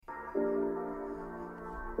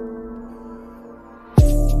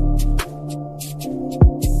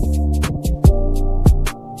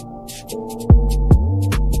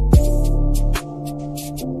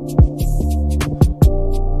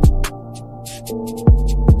What's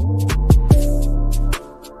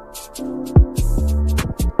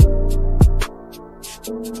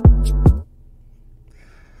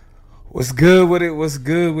good with it? What's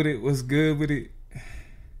good with it? What's good with it?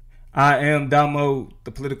 I am Damo,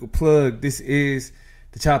 the political plug. This is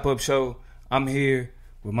the Chop Up Show. I'm here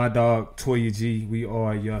with my dog, Toya G. We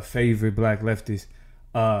are your favorite black leftists.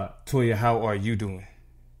 Toya, how are you doing?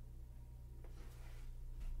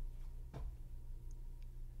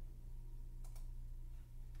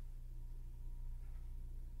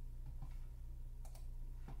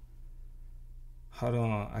 Hold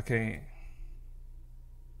on, I can't.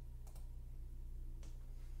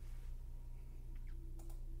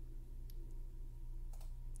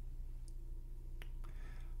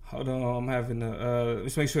 Hold on, I'm having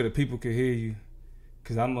let's make sure that people can hear you,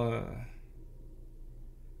 cause I'm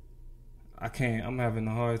having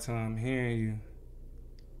a hard time hearing you.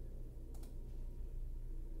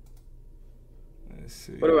 Let's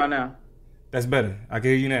see. What about now? That's better. I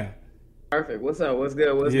can hear you now. Perfect. What's up? What's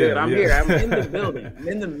good? What's good? I'm here. I'm in the building. I'm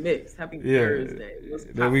in the mix. Happy Thursday.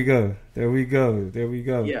 There we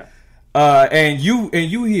go. Yeah. And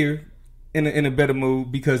you here in a better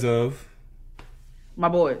mood because of my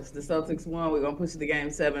boys. The Celtics won. We're gonna push it to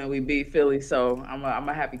Game 7. We beat Philly, so I'm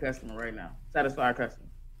a happy customer right now. Satisfied customer.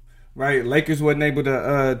 Right. Lakers wasn't able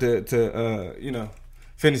to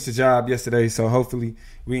finish the job yesterday, so hopefully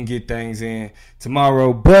we can get things in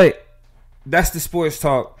tomorrow. But that's the sports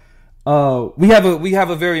talk. We have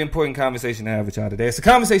a very important conversation to have with y'all today. It's a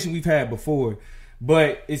conversation we've had before,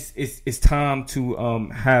 but it's time to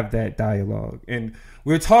have that dialogue. And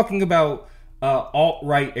we're talking about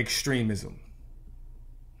alt-right extremism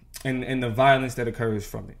and the violence that occurs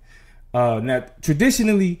from it. Now,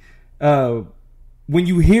 traditionally, when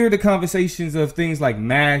you hear the conversations of things like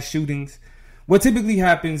mass shootings, what typically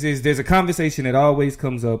happens is there's a conversation that always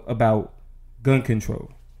comes up about gun control.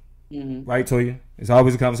 Mm-hmm. Right, Toya? It's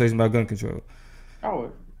always a conversation about gun control.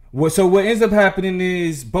 Always. So what ends up happening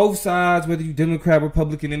is both sides, whether you Democrat,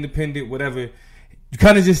 Republican, Independent, whatever, you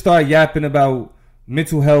kind of just start yapping about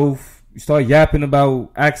mental health. You start yapping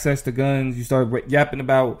about access to guns. You start yapping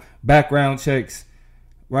about background checks.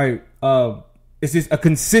 Right? It's just a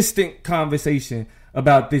consistent conversation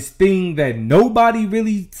about this thing that nobody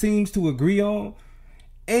really seems to agree on.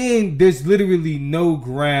 And there's literally no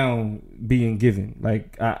ground being given.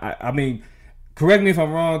 Like, I mean, correct me if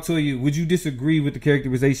I'm wrong, Toya, would you disagree with the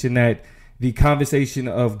characterization that the conversation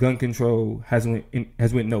of gun control has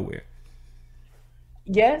went nowhere?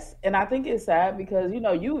 Yes, and I think it's sad because,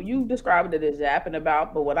 you described it as yapping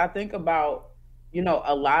about, but what I think about,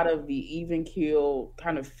 a lot of the even keel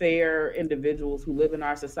kind of fair individuals who live in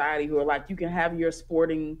our society who are like, you can have your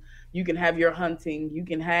sporting, you can have your hunting, you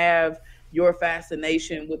can have your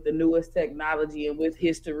fascination with the newest technology and with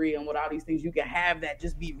history and with all these things, you can have that,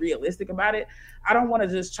 just be realistic about it. I don't want to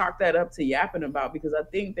just chalk that up to yapping about, because I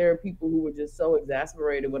think there are people who are just so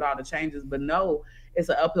exasperated with all the changes, but no, it's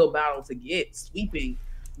an uphill battle to get sweeping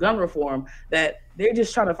gun reform that they're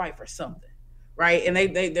just trying to fight for something, right? And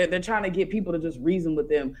they're trying to get people to just reason with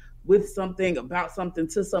them with something, about something,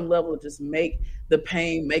 to some level, to just make the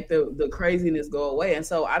pain, make the craziness go away. And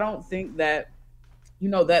so I don't think that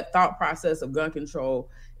that thought process of gun control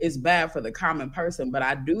is bad for the common person, but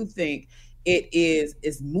I do think it is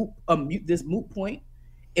this moot point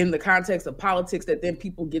in the context of politics that then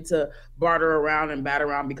people get to barter around and bat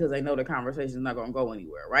around because they know the conversation is not going to go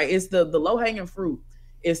anywhere, right? It's the low-hanging fruit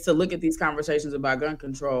is to look at these conversations about gun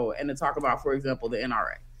control and to talk about, for example, the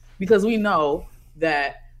NRA, because we know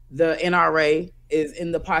that the NRA is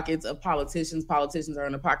in the pockets of politicians. Politicians are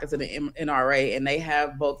in the pockets of the NRA, and they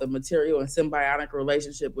have both a material and symbiotic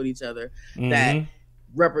relationship with each other that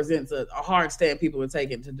represents a hard stand people are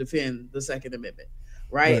taking to defend the Second Amendment,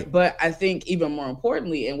 right? But I think even more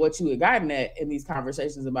importantly, and what you had gotten at in these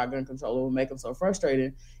conversations about gun control and what make them so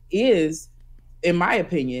frustrating is, in my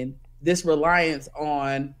opinion, this reliance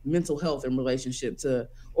on mental health in relationship to,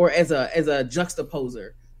 or as a juxtaposer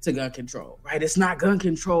to gun control, right? It's not gun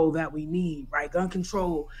control that we need, right? Gun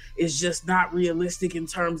control is just not realistic in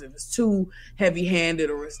terms of it's too heavy-handed,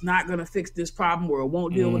 or it's not going to fix this problem, or it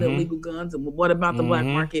won't deal with illegal guns. And what about the black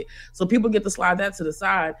market? So people get to slide that to the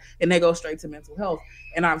side and they go straight to mental health.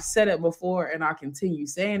 And I've said it before, and I'll continue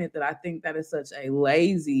saying it, that I think that is such a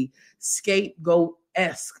lazy,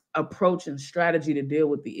 scapegoat-esque approach and strategy to deal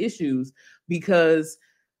with the issues, because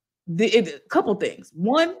a couple things.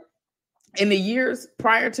 One, in the years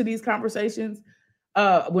prior to these conversations,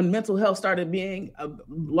 when mental health started being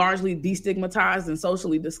largely destigmatized and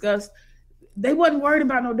socially discussed, they wasn't worried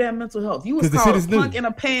about no damn mental health. You was called a punk and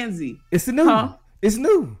a pansy. It's new. Huh? It's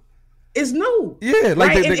new. It's new. Yeah,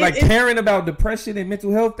 like right? Like caring about depression and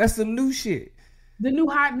mental health. That's some new shit. The new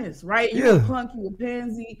hotness, right? You're a punk, you're a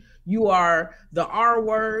pansy, you are the R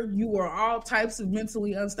word, you are all types of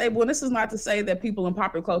mentally unstable. And this is not to say that people in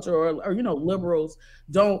popular culture or you know, liberals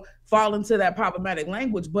don't fall into that problematic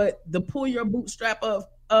language, but the pull your bootstrap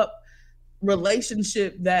up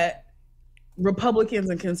relationship that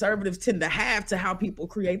Republicans and conservatives tend to have to how people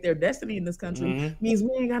create their destiny in this country means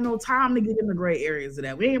we ain't got no time to get in the gray areas of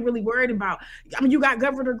that. We ain't really worried about, I mean, you got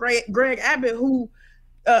Governor Greg Abbott, who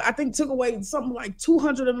I think took away something like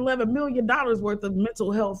 $211 million worth of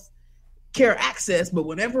mental health care access. But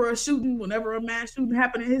whenever a mass shooting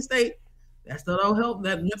happened in his state,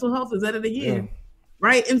 that mental health is at it again. Yeah.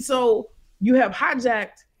 Right. And so you have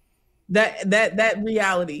hijacked that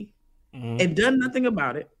reality and done nothing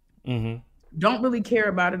about it. Don't really care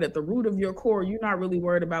about it. At the root of your core, you're not really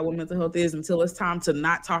worried about what mental health is until it's time to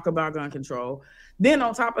not talk about gun control. Then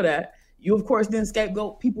on top of that, you of course then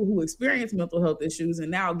scapegoat people who experience mental health issues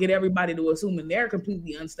and now get everybody to assume that they're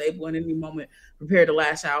completely unstable and at any moment prepared to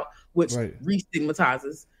lash out, which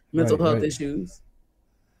re-stigmatizes mental health issues.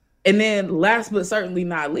 And then last but certainly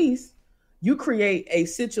not least, you create a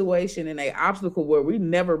situation and an obstacle where we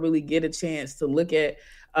never really get a chance to look at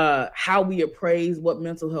how we appraise what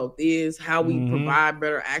mental health is, how we provide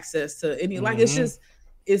better access to any, like, it's just,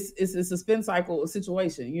 it's a spin cycle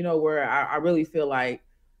situation, you know, where I really feel like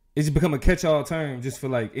it's become a catch-all term just for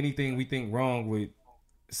like anything we think wrong with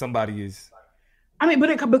somebody is. I mean,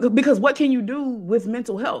 but because what can you do with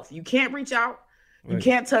mental health? You can't reach out. You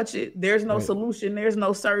can't touch it. There's no solution. There's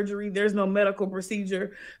no surgery. There's no medical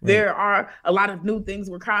procedure. There are a lot of new things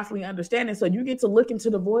we're constantly understanding. So you get to look into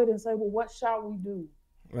the void and say, well, what shall we do?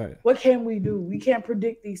 Right. What can we do? We can't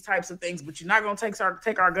predict these types of things, but you're not going to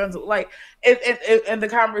take our guns. Like, and the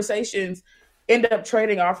conversations end up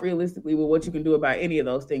trading off realistically with what you can do about any of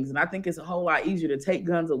those things. And I think it's a whole lot easier to take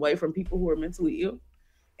guns away from people who are mentally ill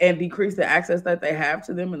and decrease the access that they have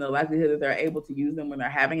to them and the likelihood that they're able to use them when they're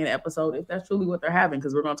having an episode, if that's truly what they're having,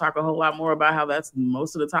 because we're going to talk a whole lot more about how that's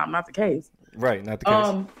most of the time not the case. Right, not the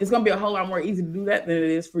case. It's going to be a whole lot more easy to do that than it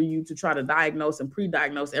is for you to try to diagnose and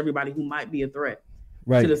pre-diagnose everybody who might be a threat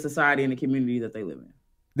to the society and the community that they live in.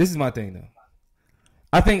 This is my thing, though.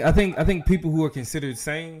 I think people who are considered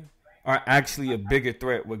sane are actually a bigger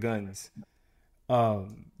threat with guns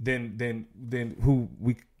than who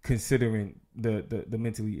we considering the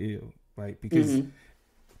mentally ill, right? Because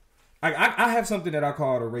I have something that I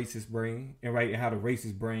call the racist brain, and how the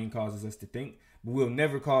racist brain causes us to think, but we'll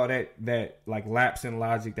never call that like lapse in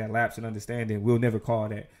logic, that lapse in understanding. We'll never call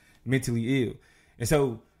that mentally ill. And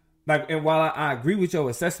so, and while I agree with your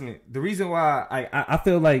assessment, the reason why I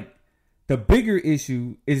feel like the bigger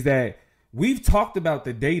issue is that we've talked about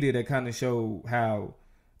the data that kind of show how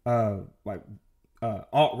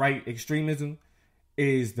alt-right extremism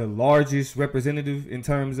is the largest representative in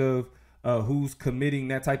terms of who's committing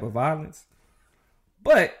that type of violence.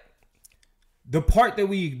 But the part that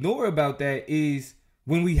we ignore about that is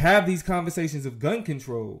when we have these conversations of gun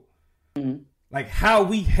control, like how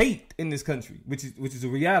we hate in this country, which is a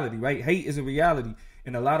reality, right? Hate is a reality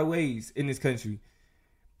in a lot of ways in this country,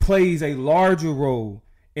 plays a larger role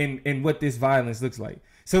in what this violence looks like.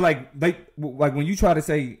 So like when you try to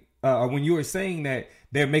say, or when you were saying that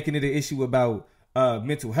they're making it an issue about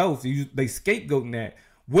mental health, they scapegoating that.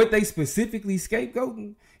 What they specifically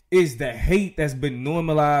scapegoating is the hate that's been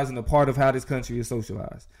normalized and a part of how this country is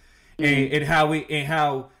socialized, and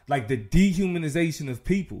how like the dehumanization of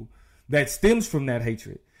people that stems from that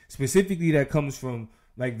hatred, specifically that comes from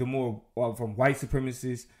like the more from white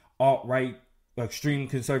supremacists, alt-right, extreme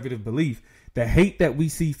conservative belief. The hate that we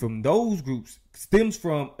see from those groups stems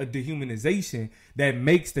from a dehumanization that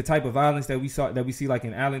makes the type of violence that we see like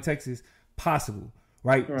in Allen, Texas, possible.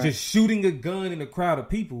 Right? Just shooting a gun in a crowd of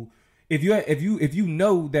people. If you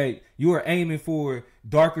know that you are aiming for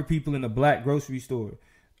darker people in a black grocery store,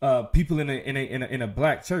 people in a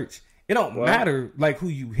black church, it don't matter like who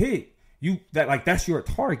you hit. That's your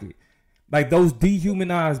target. Like those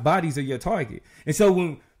dehumanized bodies are your target. And so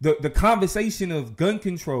when the conversation of gun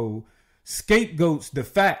control scapegoats the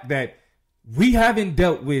fact that we haven't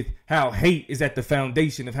dealt with how hate is at the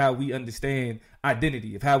foundation of how we understand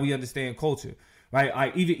identity, of how we understand culture,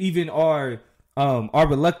 right? Even our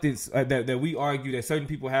reluctance that we argue that certain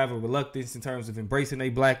people have a reluctance in terms of embracing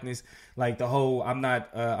their blackness, like the whole I'm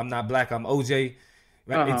not black, I'm OJ.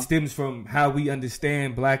 Right? It stems from how we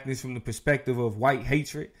understand blackness from the perspective of white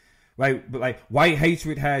hatred. Right, but like white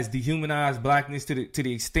hatred has dehumanized blackness to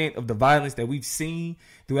the extent of the violence that we've seen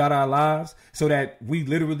throughout our lives, so that we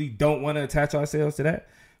literally don't want to attach ourselves to that,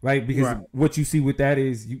 right? Because what you see with that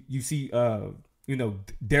is you see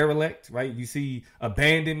derelict, right? You see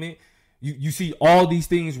abandonment. You see all these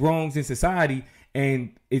things wrongs in society,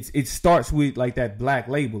 and it starts with like that black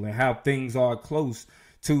label and how things are close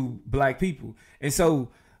to black people. And so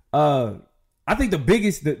I think the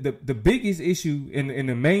biggest issue and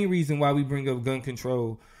the main reason why we bring up gun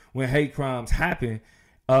control when hate crimes happen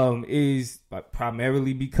is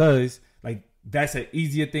primarily because like that's an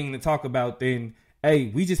easier thing to talk about than,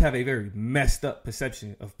 hey, we just have a very messed up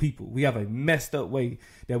perception of people. We have a messed up way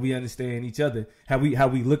that we understand each other, how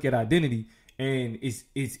we look at identity, and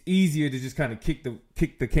it's easier to just kind of kick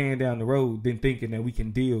the can down the road than thinking that we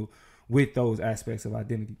can deal with those aspects of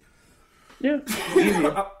identity. Yeah,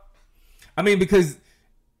 I mean, because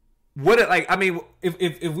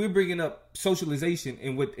if we're bringing up socialization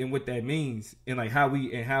and what that means and like how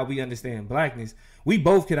we understand blackness, we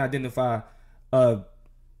both can identify a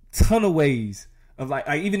ton of ways of like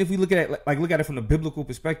even if we look at it from the biblical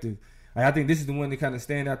perspective. Like, I think this is the one that kind of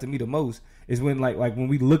stand out to me the most is when like when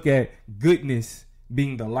we look at goodness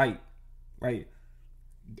being the light, right?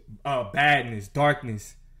 Badness,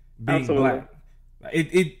 darkness being Absolutely. black.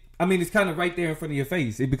 It's kind of right there in front of your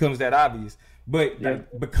face. It becomes that obvious. But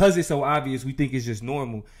like, because it's so obvious, we think it's just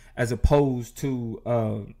normal, as opposed to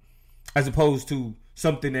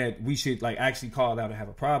something that we should like actually call out and have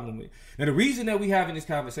a problem with. Now, the reason that we having this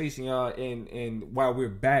conversation, y'all, and while we're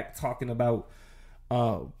back talking about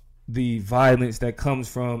the violence that comes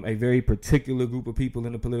from a very particular group of people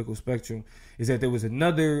in the political spectrum, is that there was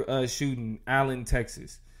another shooting in Allen,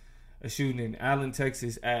 Texas. A shooting in Allen,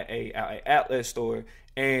 Texas at a outlet store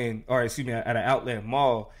at an outlet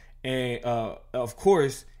mall. And of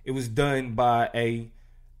course, it was done by a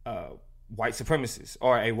white supremacist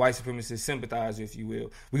or a white supremacist sympathizer, if you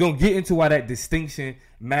will. We're going to get into why that distinction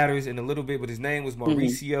matters in a little bit, but his name was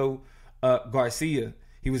Mauricio Garcia.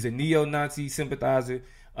 He was a neo-Nazi sympathizer.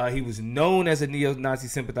 He was known as a neo-Nazi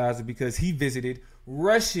sympathizer because he visited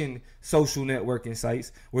Russian social networking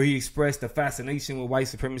sites where he expressed a fascination with white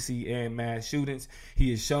supremacy and mass shootings.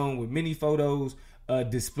 He is shown with many photos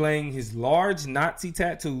displaying his large Nazi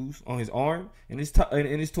tattoos on his arm and his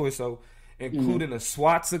torso, including a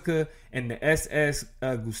swastika and the SS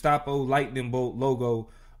Gestapo lightning bolt logo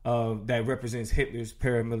that represents Hitler's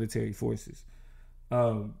paramilitary forces.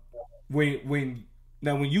 When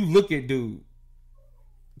you look at dude,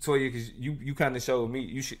 Toya, because you kind of showed me,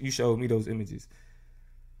 you showed me those images.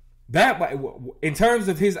 That, in terms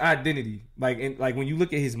of his identity, like when you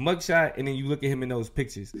look at his mugshot and then you look at him in those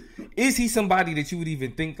pictures, is he somebody that you would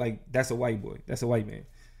even think like that's a white boy, that's a white man?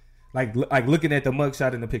 Like looking at the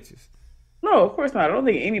mugshot and the pictures. No, of course not. I don't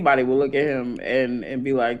think anybody will look at him and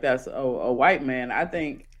be like, that's a white man. I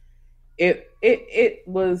think it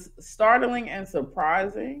was startling and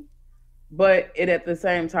surprising, but it at the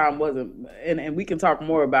same time wasn't. And we can talk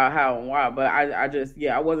more about how and why, but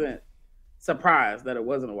I wasn't surprised that it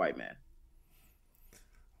wasn't a white man.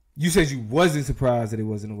 You said you wasn't surprised that it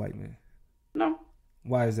wasn't a white man. No.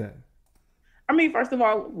 Why is that? I mean, first of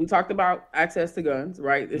all, we talked about access to guns,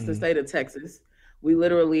 right? It's the state of Texas. We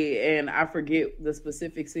literally, and I forget the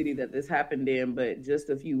specific city that this happened in, but just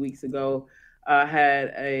a few weeks ago,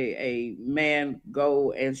 had a man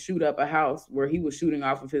go and shoot up a house where he was shooting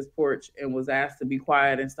off of his porch and was asked to be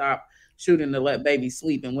quiet and stop shooting to let baby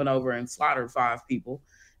sleep, and went over and slaughtered 5 people.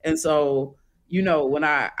 And so, when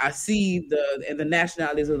I see the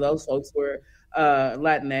nationalities of those folks were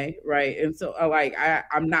Latinx, right? And so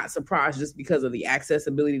I'm not surprised just because of the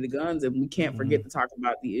accessibility to guns. And we can't forget to talk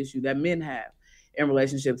about the issue that men have in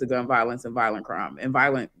relationship to gun violence and violent crime and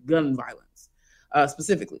violent gun violence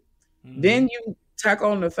specifically. Then you tack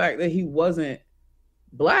on the fact that he wasn't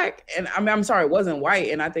black, and I'm sorry, wasn't white.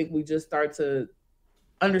 And I think we just start to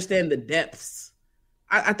understand the depths.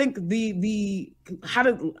 I think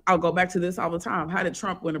I'll go back to this all the time. How did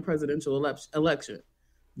Trump win a presidential election?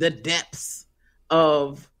 The depths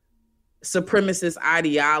of supremacist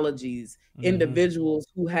ideologies, individuals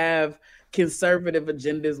who have conservative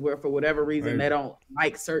agendas where for whatever reason they don't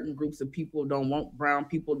like certain groups of people, don't want brown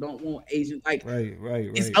people, don't want Asian,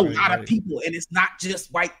 it's a lot of people, and it's not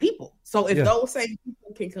just white people. So if those same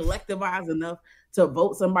people can collectivize enough to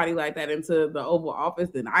vote somebody like that into the Oval Office,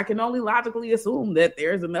 then I can only logically assume that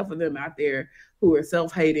there's enough of them out there who are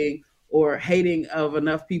self-hating or hating of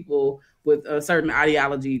enough people with a certain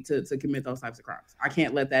ideology to commit those types of crimes. I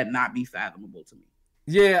can't let that not be fathomable to me.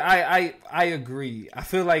 Yeah, I agree. I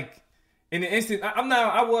feel like in the instant,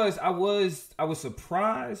 I was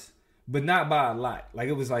surprised, but not by a lot. Like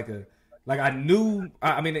it was I knew.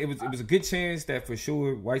 I mean, it was a good chance that for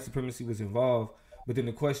sure white supremacy was involved. But then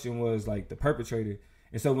the question was like the perpetrator.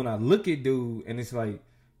 And so when I look at dude, and it's like,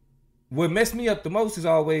 what messed me up the most is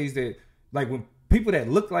always that like when people that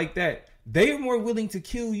look like that, they are more willing to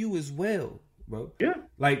kill you as well, bro. Yeah.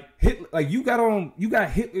 Like you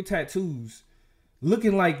got Hitler tattoos,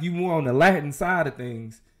 looking like you more on the Latin side of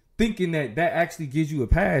things, thinking that actually gives you a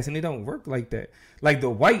pass, and it don't work like that. Like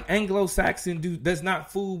the white Anglo-Saxon dude does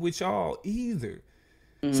not fool with y'all either.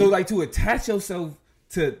 Mm-hmm. So like to attach yourself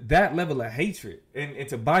to that level of hatred and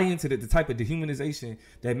to buy into the type of dehumanization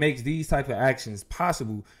that makes these type of actions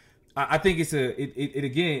possible, I think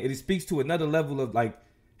it speaks to another level of like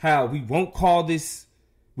how we won't call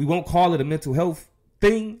it a mental health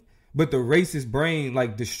thing, but the racist brain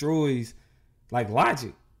like destroys like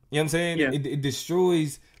logic. You know what I'm saying? Yeah. It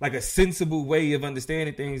destroys like a sensible way of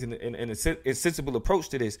understanding things and a sensible approach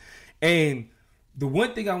to this. And the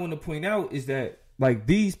one thing I want to point out is that like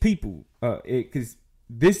these people, because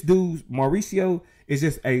this dude Mauricio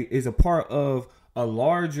is a part of a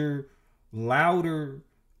larger, louder,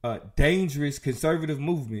 dangerous conservative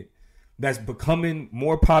movement that's becoming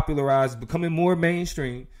more popularized, becoming more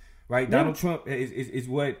mainstream. Right? Yeah. Donald Trump is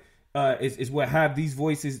what have these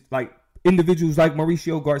voices like individuals like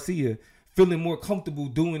Mauricio Garcia feeling more comfortable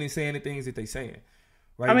doing and saying the things that they're saying.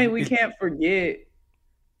 Right? I mean, we can't forget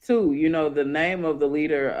too, the name of the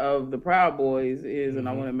leader of the Proud Boys is, and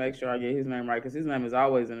I want to make sure I get his name right because his name is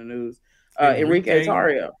always in the news, Enrique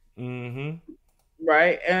Tarrio. Mm-hmm.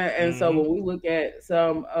 Right? And so when we look at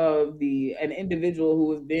some of an individual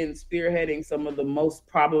who has been spearheading some of the most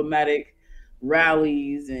problematic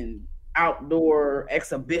rallies and outdoor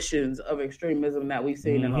exhibitions of extremism that we've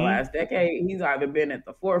seen in the last decade, he's either been at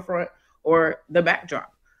the forefront or the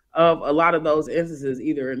backdrop of a lot of those instances,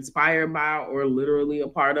 either inspired by or literally a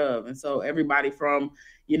part of. And so everybody from,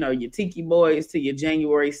 your Tiki Boys to your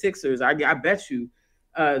January Sixers, I bet you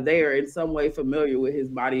they are in some way familiar with his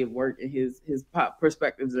body of work and his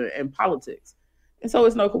perspectives and politics. And so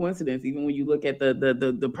it's no coincidence, even when you look at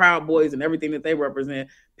the Proud Boys and everything that they represent,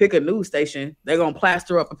 pick a news station, they're going to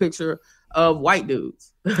plaster up a picture of white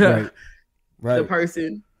dudes. Right. The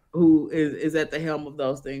person who is at the helm of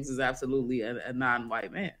those things is absolutely a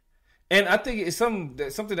non-white man. And I think it's something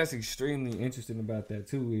that's extremely interesting about that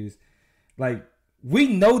too is like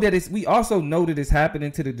we also know that it's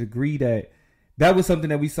happening to the degree that was something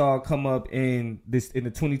that we saw come up in the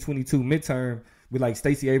 2022 midterm with like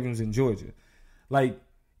Stacey Abrams in Georgia. Like,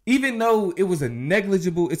 even though it was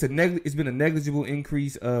it's been a negligible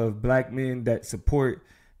increase of black men that support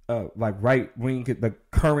like right wing, the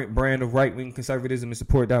current brand of right wing conservatism and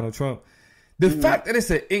support Donald Trump. The fact that it's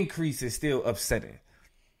an increase is still upsetting,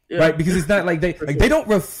 right? Because it's not like they don't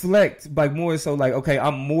reflect like more so like, okay,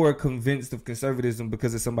 I'm more convinced of conservatism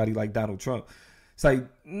because of somebody like Donald Trump. It's like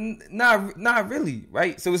not really,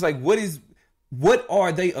 right? So it's like what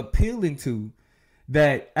are they appealing to?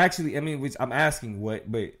 That actually, I mean, which I'm asking what,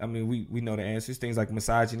 but I mean, we know the answers. Things like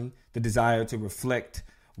misogyny, the desire to reflect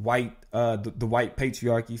white, the white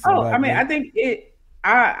patriarchy. I mean, men.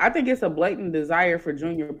 I think it's a blatant desire for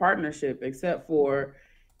junior partnership, except for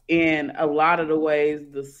in a lot of the ways,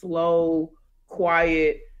 the slow,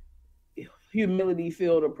 quiet,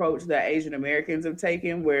 humility-filled approach that Asian Americans have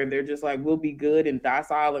taken, where they're just like, we'll be good and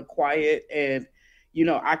docile and quiet and,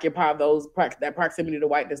 occupy that proximity to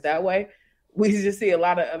whiteness that way. We just see a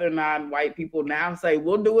lot of other non-white people now say,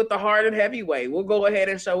 we'll do it the hard and heavy way. We'll go ahead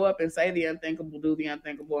and show up and say the unthinkable, do the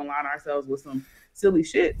unthinkable, and line ourselves with some silly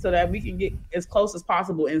shit so that we can get as close as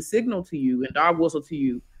possible and signal to you and dog whistle to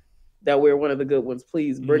you that we're one of the good ones.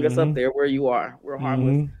 Please bring us up there where you are. We're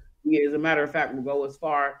harmless. We, as a matter of fact, will go as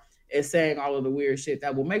far as saying all of the weird shit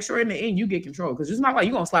that will make sure in the end you get control. Because it's not like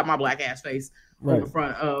you're going to slap my black ass face on the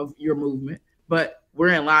front of your movement. But we're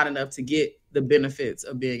in line enough to get the benefits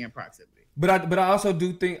of being in proximity. But I also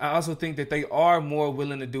think that they are more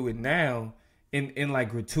willing to do it now in like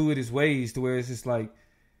gratuitous ways to where it's just like,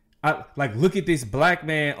 look at this black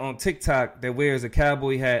man on TikTok that wears a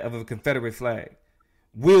cowboy hat of a Confederate flag.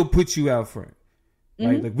 We'll put you out front.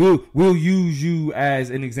 Right? Like we'll use you as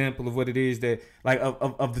an example of what it is that like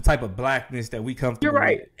of the type of blackness that we come. You're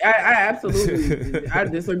right. I absolutely I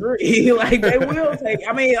disagree. Like they will take.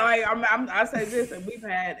 I mean, like I say this, and we've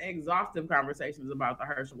had exhaustive conversations about the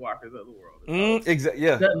Herschel Walkers of the world. Exactly.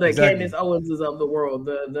 Yeah. The Candace Owenses of the world.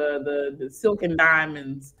 The Silken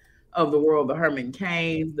Diamonds of the world. The Herman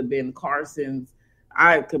Cains. The Ben Carsons.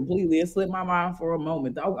 It slipped my mind for a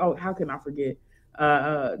moment. Oh, how can I forget?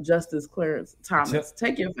 Justice Clarence Thomas.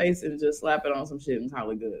 Take your face and just slap it on some shit and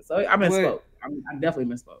call it good. So I misspoke. I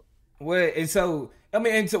definitely misspoke. Well, and so I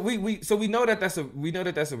mean, and so we know that that's a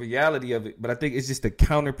reality of it, but I think it's just the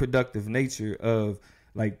counterproductive nature of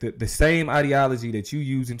like the same ideology that you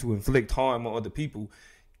using to inflict harm on other people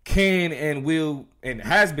can and will and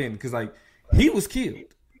has been, because like he was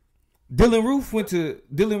killed. Dylan Roof went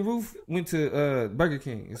to Burger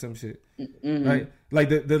King or some shit, right? Like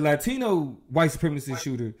the Latino white supremacist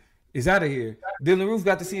shooter is out of here. Dylan Roof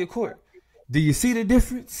got to see a court. Do you see the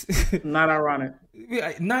difference? Not ironic.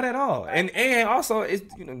 Yeah, not at all. And also, it's,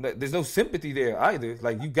 there's no sympathy there either.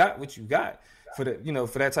 Like, you got what you got for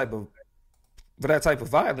that type of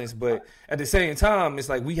violence. But at the same time, it's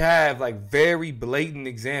like we have like very blatant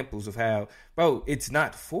examples of how, bro, it's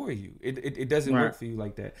not for you. It doesn't work for you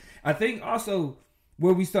like that. I think also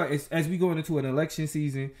where we start is as we go into an election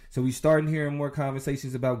season, so we starting hearing more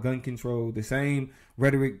conversations about gun control, the same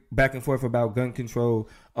rhetoric back and forth about gun control,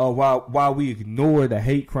 while we ignore the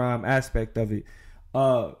hate crime aspect of it.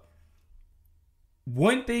 One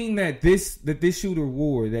thing that this shooter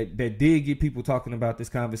wore that did get people talking about this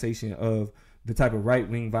conversation of the type of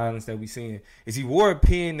right-wing violence that we're seeing is he wore a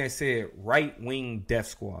pin that said Right-Wing Death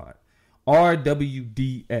Squad.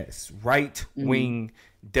 RWDS, Right-Wing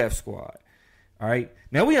Death Squad. All right.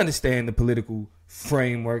 Now we understand the political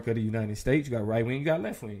framework of the United States. You got right wing, you got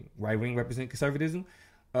left wing. Right wing represents conservatism.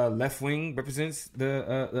 Left wing represents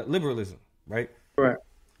the liberalism. Right. Right.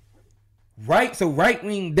 Right. So right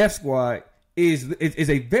wing death squad is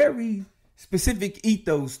a very specific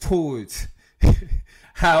ethos towards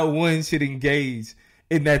how one should engage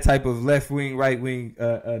in that type of left wing, right wing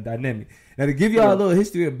dynamic. Now to give y'all a little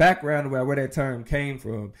history of background about where that term came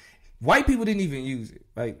from. White people didn't even use it.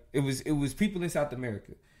 Like it was people in South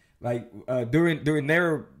America, like during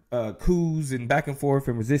their coups and back and forth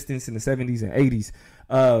and resistance in the 70s and 80s.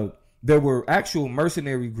 There were actual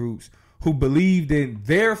mercenary groups who believed in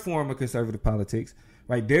their form of conservative politics,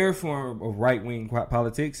 right? Their form of right wing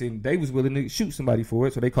politics, and they was willing to shoot somebody for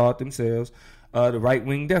it. So they called themselves the Right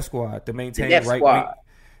Wing Death Squad to maintain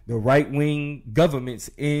the right wing governments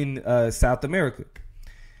in South America.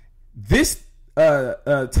 This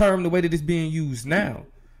term, the way that it's being used now,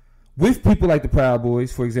 with people like the Proud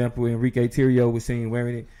Boys, for example, Enrique Tarrio was seen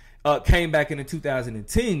wearing it, came back in the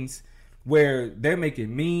 2010s, where they're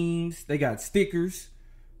making memes, they got stickers,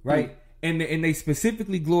 right? And they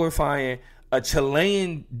specifically glorifying a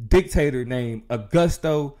Chilean dictator named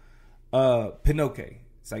Augusto Pinochet.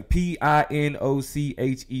 It's like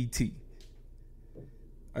Pinochet.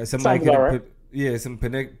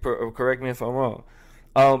 Somebody correct me if I'm wrong.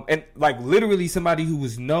 And like literally somebody who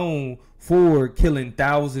was known for killing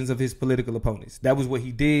thousands of his political opponents. That was what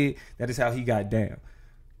he did. That is how he got down.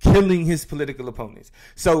 Killing his political opponents.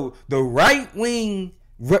 So the right wing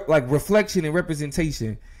reflection and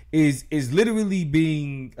representation is literally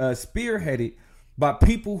being spearheaded by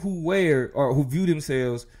people who wear or who view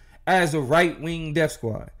themselves as a right wing death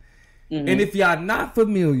squad. Mm-hmm. And if y'all not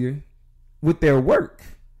familiar with their work,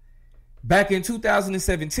 back in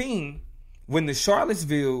 2017, when the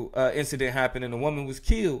Charlottesville incident happened and a woman was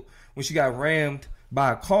killed when she got rammed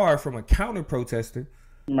by a car from a counter protester.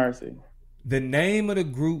 Mercy. The name of the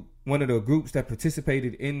group, one of the groups that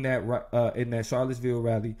participated in that Charlottesville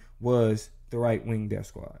rally, was the Right Wing Death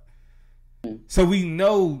Squad. So we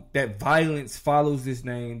know that violence follows this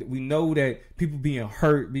name. We know that people being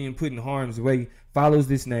hurt, being put in harm's way, follows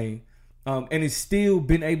this name, and it's still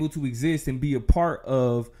been able to exist and be a part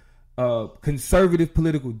of conservative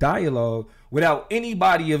political dialogue without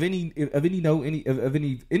anybody of any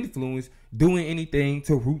influence doing anything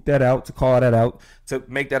to root that out, to call that out, to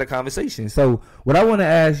make that a conversation. So what I want to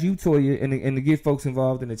ask you, Toya, and to get folks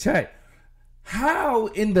involved in the chat, how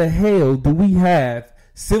in the hell do we have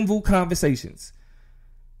civil conversations,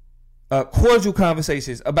 cordial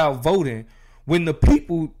conversations about voting when the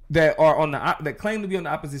people that are that claim to be on the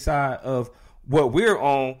opposite side of what we're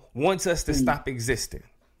on wants us to stop existing?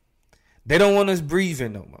 They don't want us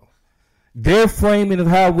breathing no more. Their framing of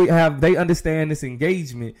how they understand this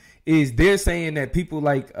engagement is they're saying that people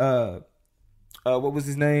like what was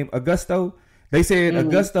his name, Augusto. They said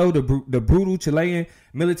Augusto, the brutal Chilean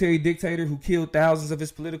military dictator who killed thousands of his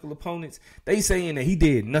political opponents. They saying that he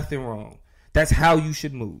did nothing wrong. That's how you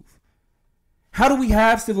should move. How do we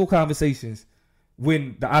have civil conversations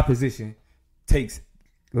when the opposition takes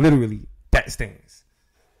literally that stance?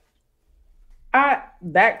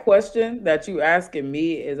 That question that you asking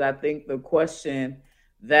me is, I think, the question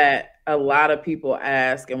that a lot of people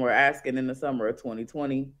ask, and we're asking in the summer of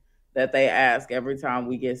 2020, that they ask every time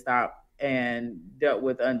we get stopped and dealt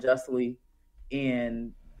with unjustly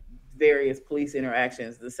in various police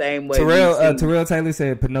interactions. The same way Terrell Taylor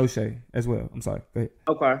said Pinochet as well. I'm sorry. Go ahead.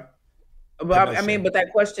 Okay. But but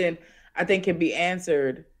that question, I think, can be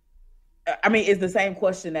answered. I mean, it's the same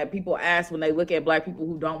question that people ask when they look at Black people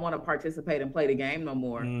who don't want to participate and play the game no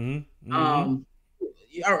more. Mm-hmm. Mm-hmm.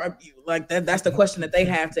 like that's the question that they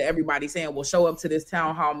have to everybody saying, well, show up to this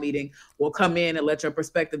town hall meeting. Well, come in and let your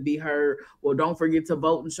perspective be heard. Well, don't forget to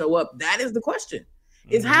vote and show up. That is the question.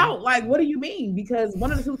 Is how, like, what do you mean? Because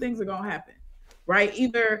one of the two things are going to happen, right?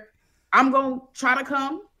 Either I'm going to try to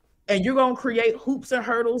come and you're going to create hoops and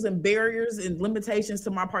hurdles and barriers and limitations to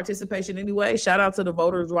my participation anyway. Shout out to the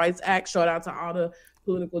Voters' Rights Act. Shout out to all the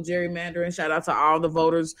political gerrymandering. Shout out to all the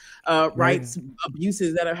voters' rights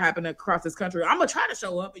abuses that are happening across this country. I'm going to try to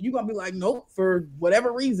show up and you're going to be like, nope, for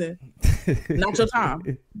whatever reason, not your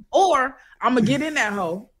time. Or I'm going to get in that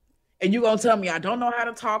hole. And you're going to tell me I don't know how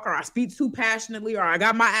to talk, or I speak too passionately, or I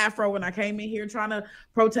got my afro when I came in here trying to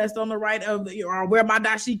protest on the right of the, or I wear my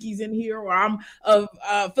dashikis in here, or I'm of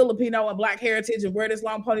Filipino and Black heritage and wear this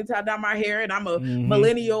long ponytail down my hair, and I'm a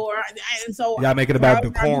millennial. And so y'all make it about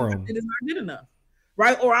decorum. It is not good enough.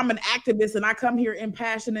 Right? Or I'm an activist and I come here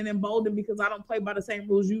impassioned and emboldened because I don't play by the same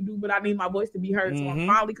rules you do, but I need my voice to be heard. So I'm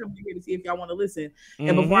finally coming here to see if y'all want to listen.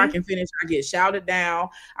 And before I can finish, I get shouted down.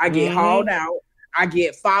 I get hauled out. I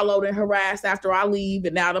get followed and harassed after I leave,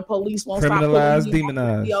 and now the police won't stop pulling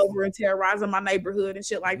me over and terrorizing my neighborhood and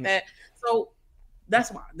shit like that. So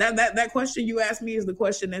that's why that question you asked me is the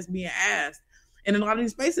question that's being asked. And in a lot of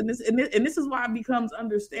these spaces, and this is why it becomes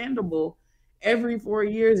understandable every 4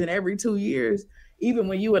 years and every 2 years, even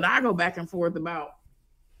when you and I go back and forth about,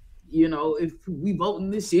 you know, if we voting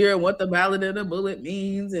this year and what the ballot of the bullet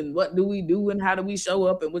means and what do we do and how do we show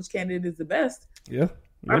up and which candidate is the best. Yeah.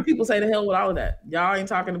 A lot of people say the hell with all of that. Y'all ain't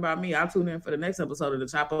talking about me. I'll tune in for the next episode of the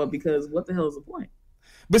Chop Up because what the hell is the point?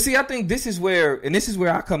 But see, I think this is where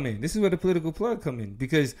I come in. This is where the political plug come in,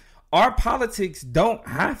 because our politics don't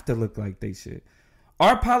have to look like they should.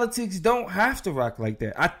 Our politics don't have to rock like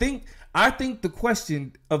that. I think the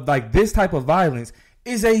question of like this type of violence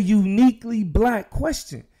is a uniquely Black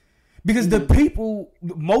question. Because the people,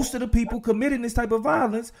 most of the people committing this type of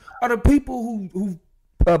violence are the people who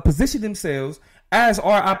position themselves as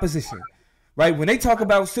our opposition, right? When they talk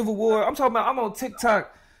about civil war, I'm on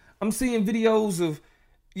TikTok, I'm seeing videos of,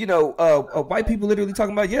 you know, white people literally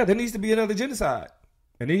talking about, yeah, there needs to be another genocide.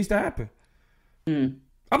 It needs to happen.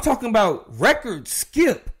 I'm talking about records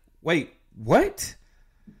skip. Wait, what?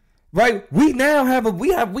 Right? We now have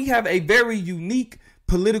a very unique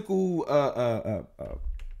political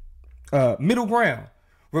middle ground,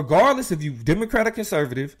 regardless if you Democrat or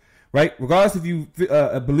conservative. Right, regardless if you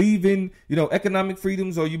believe in, you know, economic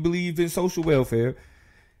freedoms or you believe in social welfare,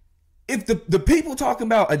 if the people talking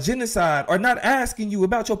about a genocide are not asking you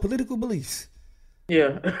about your political beliefs,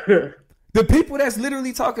 the people that's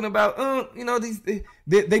literally talking about, you know,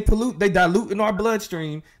 they pollute, they dilute in our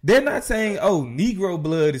bloodstream. They're not saying, oh, Negro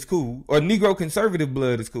blood is cool or Negro conservative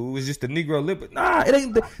blood is cool. It's just the Negro liberal. Nah, it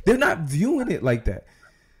ain't. They're not viewing it like that.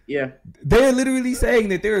 Yeah, they're literally saying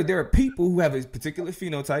that there are people who have a particular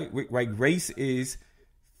phenotype. Right, race is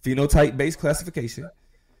phenotype-based classification.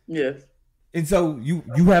 Yes, and so you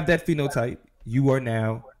have that phenotype. You are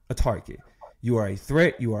now a target. You are a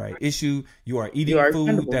threat. You are an issue. You are eating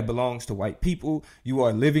food that belongs to white people. You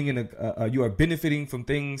are living in you are benefiting from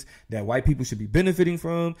things that white people should be benefiting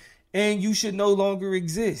from, and you should no longer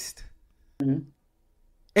exist. And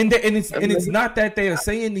it's not that they are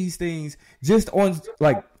saying these things just on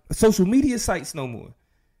like social media sites no more.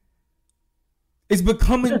 It's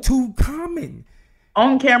becoming too common.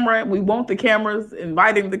 On camera, we want the cameras,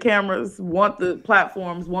 inviting the cameras, want the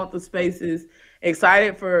platforms, want the spaces.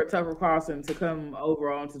 Excited for Tucker Carlson to come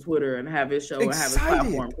over onto Twitter and have his show and have his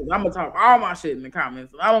platform. Because I'm going to talk all my shit in the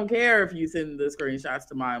comments. I don't care if you send the screenshots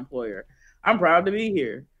to my employer. I'm proud to be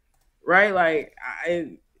here. Right? Like,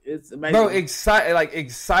 it's amazing. Bro,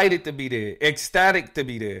 excited to be there. Ecstatic to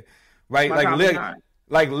be there. Right?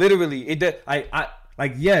 Like literally,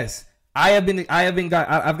 yes, I've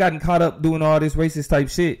gotten caught up doing all this racist type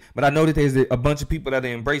shit, but I know that there's a bunch of people that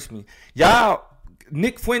embrace me. Y'all,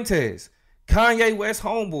 Nick Fuentes, Kanye West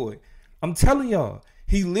homeboy, I'm telling y'all,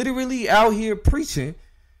 he literally out here preaching,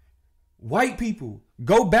 white people,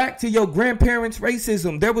 go back to your grandparents'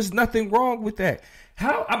 racism. There was nothing wrong with that.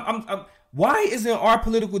 Why isn't our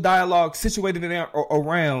political dialogue situated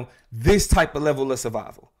around this type of level of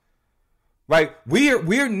survival? Right, we're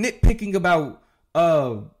nitpicking about,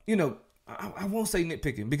 you know, I won't say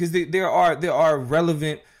nitpicking because there are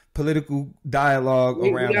relevant political dialoge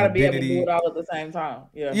around we gotta identity. Be able to do it all at the same time.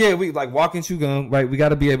 Yeah, we like walk and chew gum, right? We got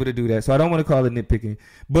to be able to do that. So I don't want to call it nitpicking,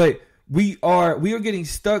 but we are getting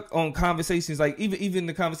stuck on conversations like even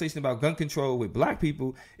the conversation about gun control with Black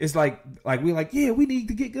people. It's like we're like, yeah, we need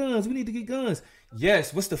to get guns. We need to get guns.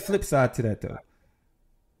 Yes. What's the flip side to that though?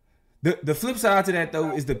 The flip side to that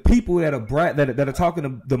though is the people that are that are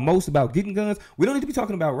talking the most about getting guns. We don't need to be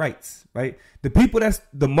talking about rights, right? The people that's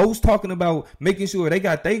the most talking about making sure they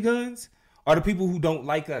got their guns are the people who don't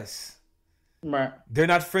like us. Right. They're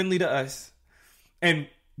not friendly to us. And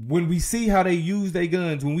when we see how they use their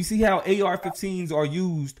guns, when we see how AR-15s are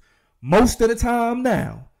used most of the time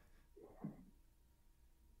now,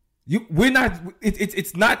 we're not.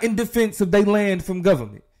 It's not in defense of their land from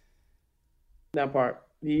government. That part.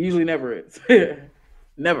 He usually never is.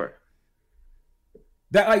 Never.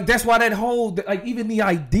 That's why that whole even the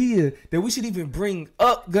idea that we should even bring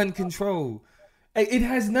up gun control, it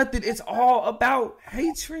has nothing. It's all about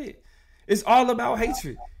hatred. It's all about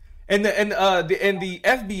hatred. And the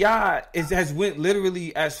FBI has went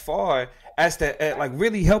literally as far as to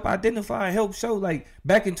really help identify, help show. Like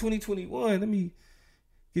back in 2021, let me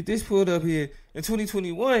get this pulled up here. In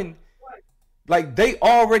 2021. Like they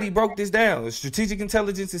already broke this down. Strategic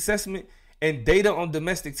intelligence assessment and data on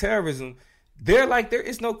domestic terrorism. They're like, there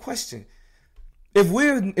is no question. If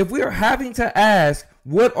we're having to ask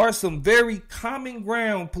what are some very common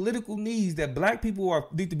ground political needs that black people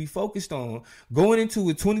need to be focused on going into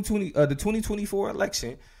the 2024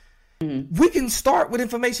 election, we can start with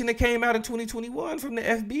information that came out in 2021 from the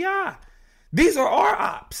FBI. These are our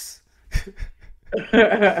ops.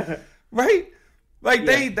 Right? Like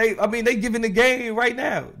they giving the game right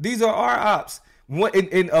now. These are our ops.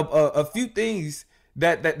 A few things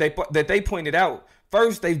that they pointed out.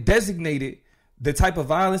 First, they've designated the type of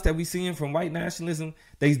violence that we seeing from white nationalism.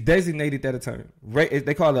 They designated that a term.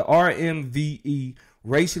 They call it RMVE,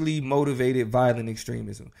 racially motivated violent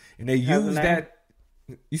extremism, and they use that.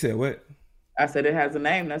 You said what? I said it has a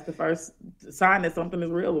name. That's the first sign that something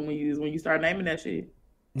is real when you start naming that shit.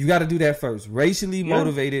 You got to do that first. Racially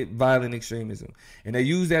motivated violent extremism, and they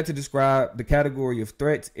use that to describe the category of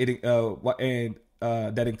threats that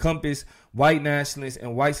encompass white nationalist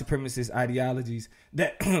and white supremacist ideologies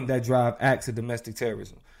that that drive acts of domestic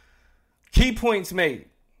terrorism. Key points made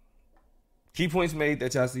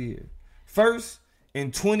that y'all see here. First,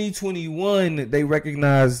 in 2021, they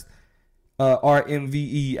recognized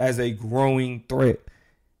RMVE as a growing threat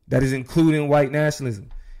that is including white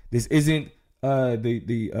nationalism. This isn't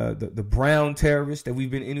the brown terrorists that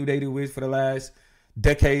we've been inundated with for the last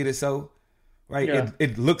decade or so, right? Yeah.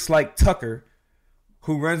 It looks like Tucker,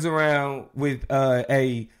 who runs around with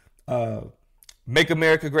a "Make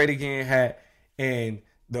America Great Again" hat and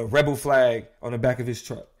the rebel flag on the back of his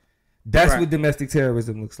truck. That's what domestic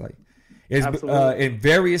terrorism looks like. In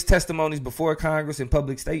various testimonies before Congress and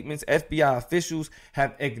public statements, FBI officials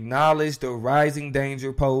have acknowledged the rising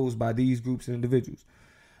danger posed by these groups and individuals.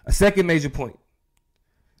 A second major point.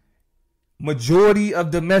 Majority of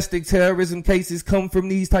domestic terrorism cases come from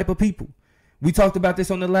these type of people. We talked about this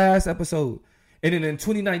on the last episode. And in a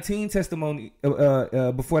 2019 testimony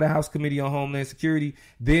before the House Committee on Homeland Security,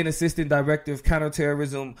 then Assistant Director of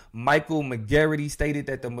Counterterrorism Michael McGarity stated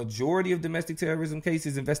that the majority of domestic terrorism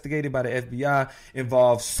cases investigated by the FBI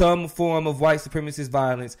involve some form of white supremacist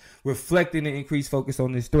violence, reflecting an increased focus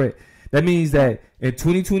on this threat. That means that in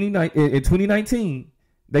 2019,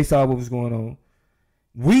 they saw what was going on.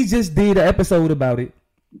 We just did an episode about it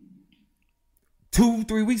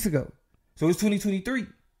 2-3 weeks ago. So it's 2023.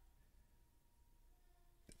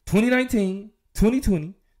 2019, 2020,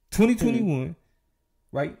 2021,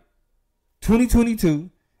 right? 2022,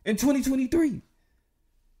 and 2023.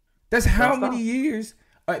 That's how many years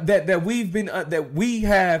that we've been that we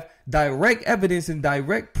have direct evidence and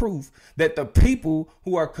direct proof that the people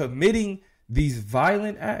who are committing these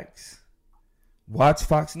violent acts watch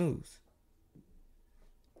Fox News.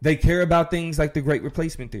 They care about things like the Great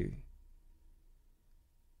Replacement Theory,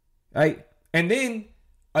 right? And then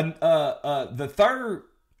the third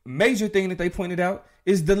major thing that they pointed out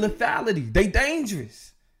is the lethality. They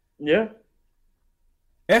dangerous. Yeah.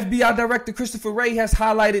 FBI Director Christopher Wray has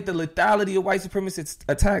highlighted the lethality of white supremacist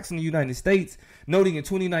attacks in the United States, noting in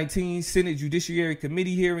 2019 Senate Judiciary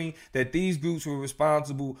Committee hearing that these groups were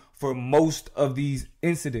responsible for most of these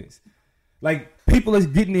incidents. Like, people are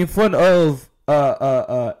getting in front of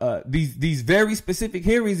these very specific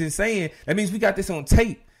hearings and saying, that means we got this on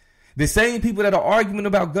tape. The same people that are arguing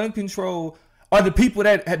about gun control are the people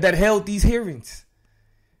that held these hearings.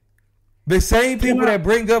 The same people that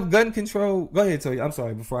bring up gun control. Go ahead, Toya. I'm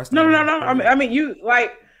sorry. Before I start. No. I mean, you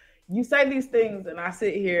say these things, and I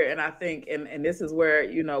sit here and I think, and this is where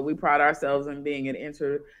we pride ourselves in being an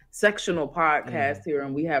intersectional podcast here,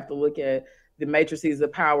 and we have to look at the matrices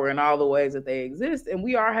of power and all the ways that they exist. And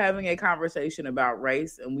we are having a conversation about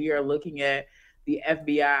race, and we are looking at the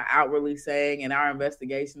FBI outwardly saying in our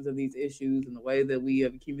investigations of these issues and the way that we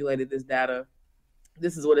have accumulated this data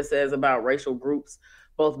this is what it says about racial groups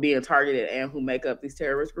both being targeted and who make up these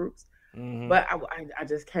terrorist groups. Mm-hmm. But I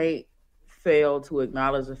just can't fail to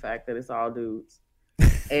acknowledge the fact that it's all dudes.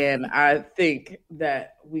 And I think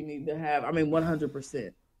that we need to have,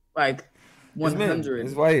 100%. Like 100.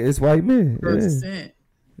 It's white men. Percent.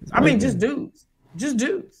 Just dudes. Just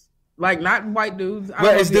dudes. Like not white dudes.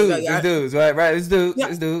 Right, it's dudes. It's dudes. Right. It's dudes. Yeah.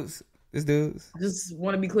 It's dudes. It's dudes. Just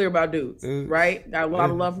want to be clear about dudes. Right? Got a lot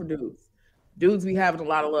of love for dudes. Dudes be having a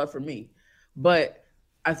lot of love for me. But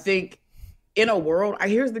I think in a world,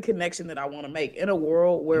 here's the connection that I want to make. In a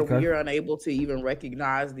world where we are unable to even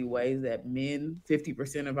recognize the ways that men,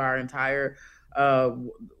 50% of our entire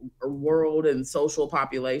world and social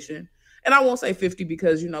population, and I won't say 50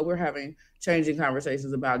 because, we're having changing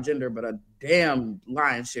conversations about gender, but a damn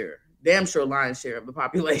sure lion's share of the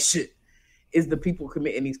population is the people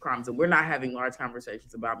committing these crimes. And we're not having large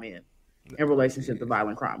conversations about men in relationship to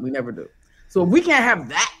violent crime. We never do. So if we can't have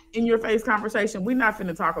that in your face conversation, we're not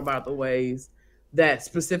finna talk about the ways that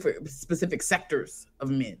specific sectors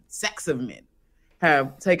of men, sects of men,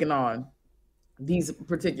 have taken on these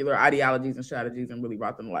particular ideologies and strategies and really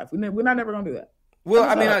brought them to life. We're not never gonna do that. Well,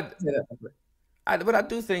 but I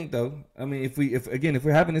do think though, if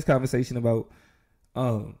we're having this conversation about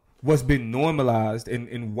what's been normalized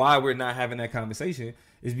and why we're not having that conversation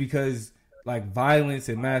is because like violence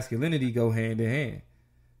and masculinity go hand in hand.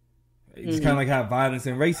 It's kind of like how violence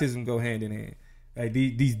and racism go hand in hand. Like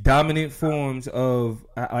these dominant forms of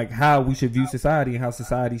like how we should view society and how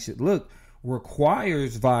society should look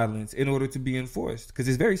requires violence in order to be enforced because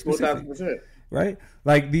it's very specific. 1,000%. Right?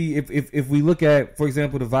 Like if we look at, for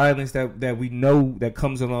example, the violence that we know that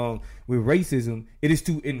comes along with racism, it is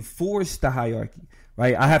to enforce the hierarchy.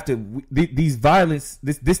 Right? I have to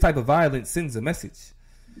this type of violence sends a message.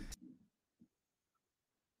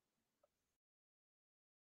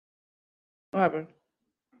 What happened?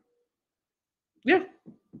 Yeah.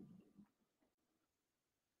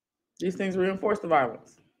 These things reinforce the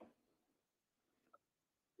violence.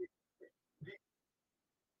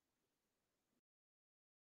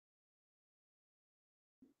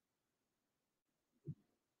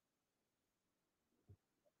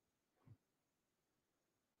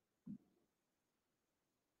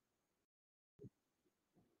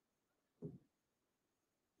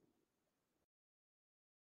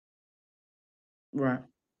 Right.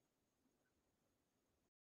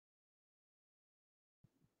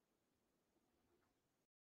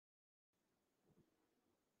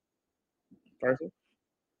 Person.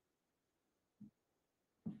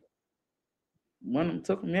 One of them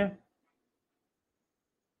took them, yeah.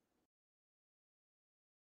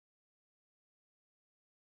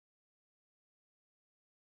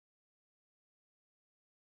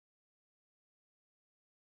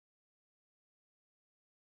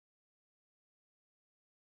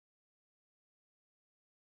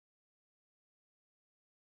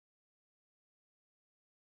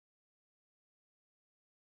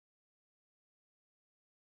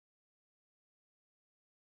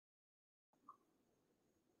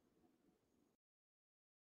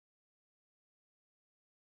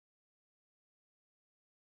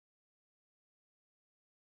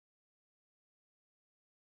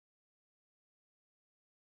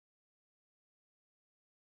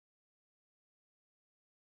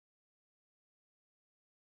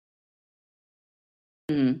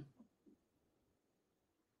 Mm-hmm.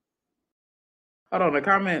 Hold on, the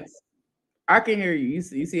comments. I can hear you.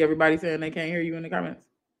 You see everybody saying they can't hear you in the comments?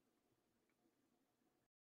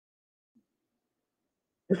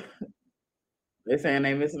 They're saying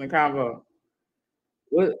they missing the convo.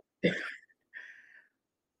 What?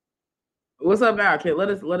 What's up now, kid? Let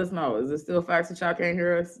us know. Is it still facts that y'all can't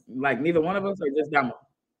hear us? Like neither one of us, or just Damo?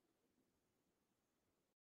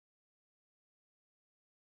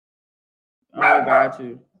 Oh, got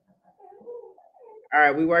you. All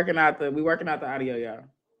right, we working out the audio, y'all.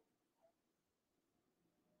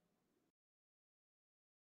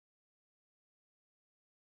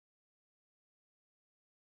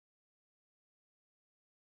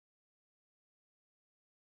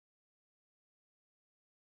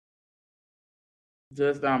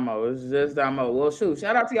 Just Damo. It's just Damo. Well, shoot.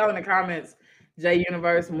 Shout out to y'all in the comments. J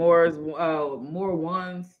Universe, more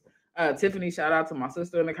ones. Tiffany, shout out to my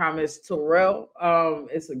sister in the comments. Terrell,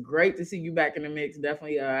 it's great to see you back in the mix.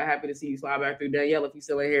 Definitely happy to see you slide back through. Danielle, if you're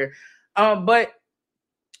still in here. But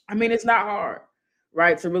it's not hard,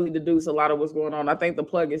 right, to really deduce a lot of what's going on. I think the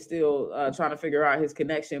plug is still trying to figure out his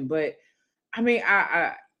connection. But I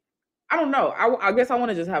don't know. I guess I want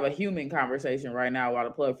to just have a human conversation right now while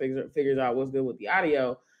the plug figures out what's good with the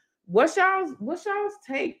audio. What's y'all's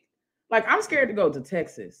take? Like, I'm scared to go to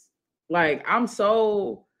Texas. Like, I'm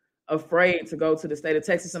so afraid to go to the state of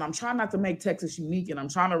Texas, and I'm trying not to make Texas unique, and I'm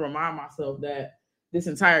trying to remind myself that this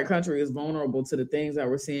entire country is vulnerable to the things that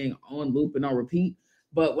we're seeing on loop and on repeat.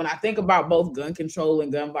 But when I think about both gun control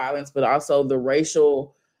and gun violence, but also the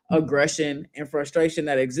racial aggression and frustration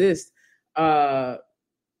that exists, I'm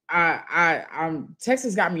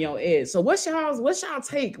Texas got me on edge. So what's y'all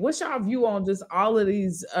take? What's y'all view on just all of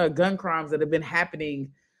these gun crimes that have been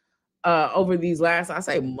happening over these last, I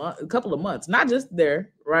say, a couple of months? Not just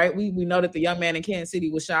there, right? We know that the young man in Kansas City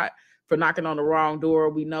was shot for knocking on the wrong door.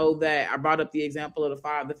 We know that I brought up the example of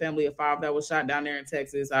the family of 5 that was shot down there in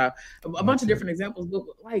Texas. A bunch of different examples. But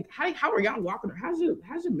like, how are y'all walking? How's your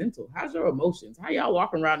mental? How's your emotions? How y'all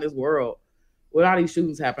walking around this world with all these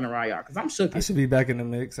shootings happening around y'all? Because I'm shook. I should be back in the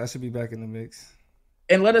mix.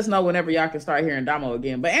 And let us know whenever y'all can start hearing Damo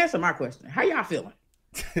again. But answer my question. How y'all feeling?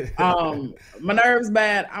 My nerves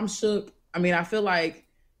bad. I'm shook. I mean, I feel like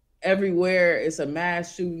everywhere it's a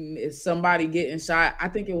mass shooting. It's somebody getting shot. I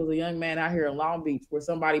think it was a young man out here in Long Beach where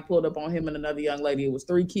somebody pulled up on him and another young lady. It was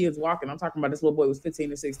 3 kids walking. I'm talking about this little boy was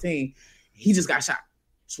 15 or 16. He just got shot.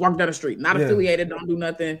 Just walked down the street. Not affiliated. Don't do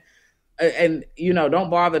nothing. And,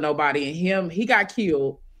 don't bother nobody. And he got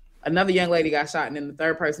killed. Another young lady got shot. And then the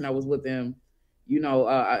third person that was with him,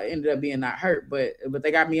 ended up being not hurt, but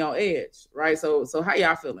they got me on edge, right? So how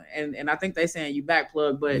y'all feeling? And I think they saying you back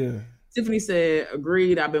plug, but Tiffany said,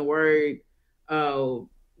 agreed. I've been worried.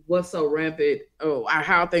 What's so rampant?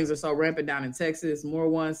 How things are so rampant down in Texas. More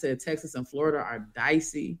one said Texas and Florida are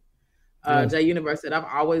dicey. Jay Universe said, I've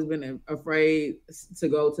always been afraid to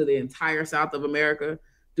go to the entire South of America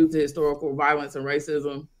due to historical violence and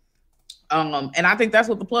racism. And I think that's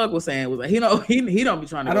what the plug was saying. Was like, he don't be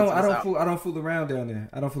trying to. I don't fool around down there.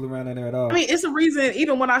 I don't fool around down there at all. I mean, it's a reason.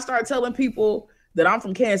 Even when I start telling people that I'm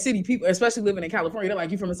from Kansas City, people, especially living in California, they're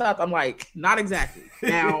like, "You from the South?" I'm like, "Not exactly."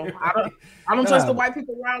 Now, I don't trust the white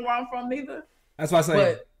people around where I'm from neither. That's why I say.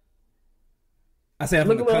 But I say I'm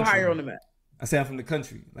from the country. Look a little higher on the map. I say I'm from the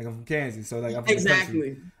country, like I'm from Kansas, so like I'm from exactly. the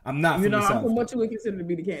country. I'm not from the South. I'm from what you would consider to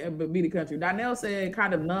be the country. Donnell said,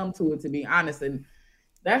 kind of numb to it, to be honest, and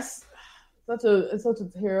that's such a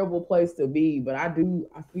terrible place to be. But I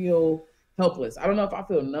feel helpless. I don't know if I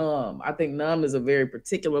feel numb. I think numb is a very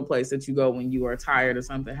particular place that you go when you are tired of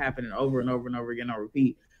something happening over and over and over again on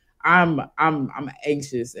repeat. I'm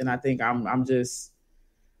anxious, and I think I'm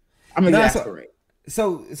exasperated.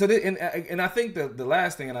 And I think the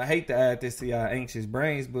last thing, and I hate to add this to y'all anxious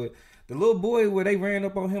brains, but the little boy where they ran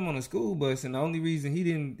up on him on a school bus, and the only reason he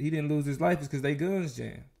didn't lose his life is because they guns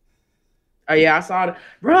jammed. Oh yeah, I saw it,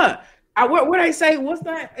 bruh. Where they say, what's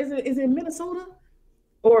that? Is it Minnesota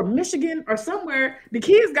or Michigan or somewhere? The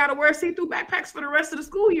kids got to wear see-through backpacks for the rest of the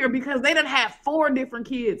school year because they done had 4 different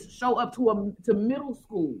kids show up to middle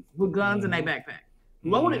school with guns in their backpack,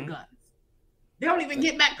 loaded guns. They don't even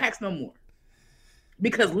get backpacks no more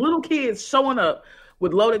because little kids showing up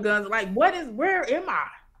with loaded guns. Like, where am I?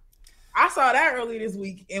 I saw that early this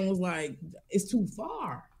week and was like, it's too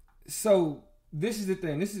far. So this is the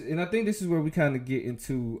thing. And I think this is where we kind of get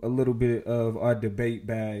into a little bit of our debate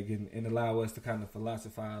bag and allow us to kind of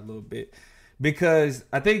philosophize a little bit, because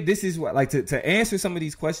I think this is what, like, to answer some of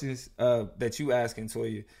these questions that you asking,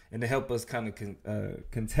 Toya, and to help us kind of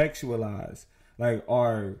contextualize like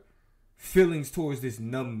our feelings towards this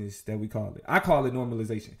numbness that we call it. I call it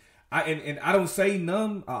normalization. And I don't say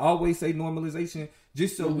numb. I always say normalization,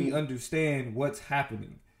 just so we understand what's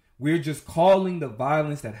happening. We're just calling the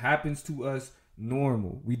violence that happens to us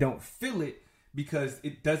normal. We don't feel it because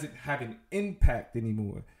it doesn't have an impact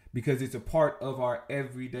anymore, because it's a part of our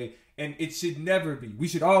everyday, and it should never be. We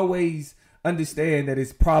should always understand that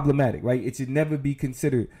it's problematic, right? It should never be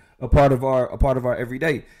considered a part of our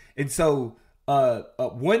everyday. And so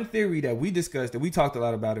one theory that we discussed, that we talked a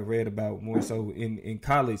lot about and read about more so in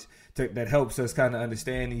college, that helps us kind of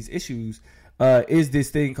understand these issues, is this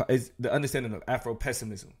thing is the understanding of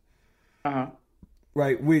Afro-pessimism.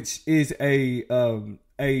 Right, which is a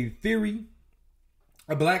theory,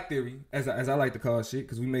 a black theory, as I like to call shit,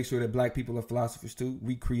 because we make sure that black people are philosophers too.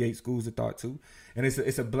 We create schools of thought too, and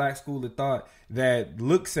it's a black school of thought that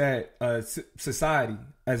looks at society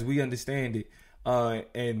as we understand it,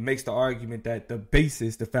 and makes the argument that the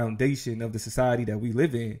basis, the foundation of the society that we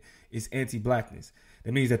live in is anti-blackness.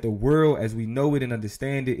 That means that the world as we know it and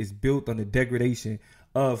understand it is built on the degradation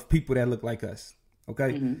of people that look like us.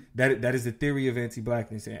 Okay, that is the theory of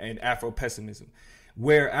anti-blackness and Afro-pessimism,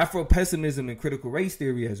 where Afro-pessimism and critical race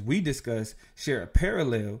theory, as we discussed, share a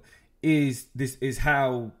parallel. Is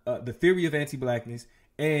how the theory of anti-blackness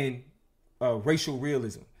and racial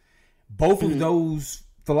realism, both of those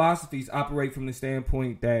philosophies operate from the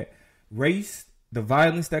standpoint that race the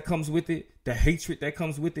violence that comes with it, the hatred that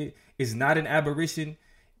comes with it, is not an aberration.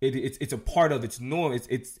 It's a part of its norm.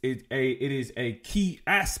 It is a key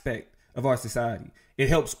aspect of our society. It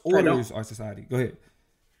helps orders our society. Go ahead.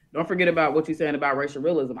 Don't forget about what you're saying about racial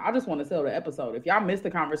realism. I just want to sell the episode. If y'all missed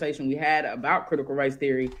the conversation we had about critical race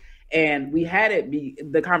theory, and we had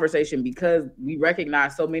the conversation because we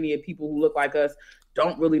recognize so many of people who look like us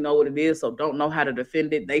don't really know what it is, so don't know how to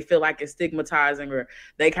defend it. They feel like it's stigmatizing, or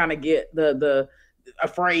they kind of get the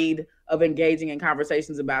afraid of engaging in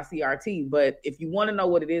conversations about CRT. But if you want to know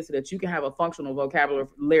what it is so that you can have a functional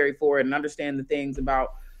vocabulary for it and understand the things about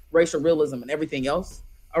racial realism and everything else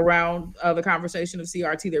around the conversation of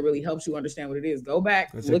CRT that really helps you understand what it is, go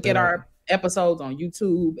back, look at our episodes on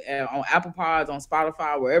YouTube, on Apple Pods, on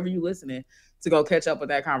Spotify, wherever you're listening, to go catch up with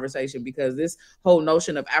that conversation, because this whole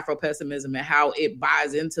notion of Afro-pessimism and how it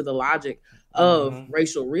buys into the logic of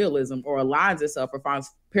racial realism, or aligns itself or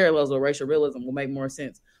finds parallels with racial realism, will make more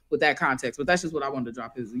sense with that context. But that's just what I wanted to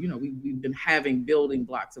drop is, we've been having building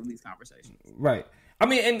blocks of these conversations. Right. I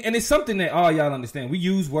mean, and it's something that all y'all understand. We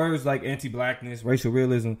use words like anti-blackness, racial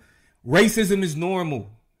realism. Racism is normal.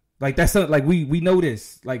 Like, that's something, like, we know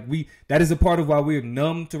this. Like, that is a part of why we're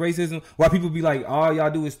numb to racism. Why people be like, all y'all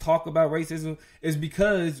do is talk about racism, is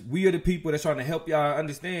because we are the people that's trying to help y'all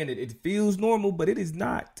understand that it feels normal, but it is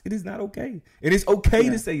not. It is not okay. It is okay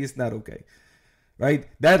to say it's not okay. Right?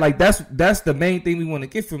 That's the main thing we want to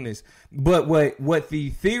get from this. But what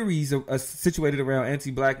the theories are situated around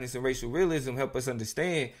anti-blackness and racial realism help us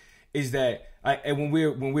understand is that and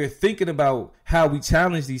when we're thinking about how we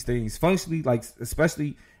challenge these things functionally, like,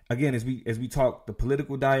 especially again as we talk the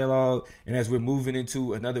political dialogue, and as we're moving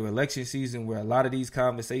into another election season where a lot of these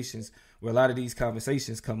conversations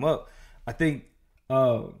come up, I think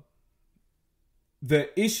the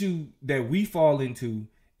issue that we fall into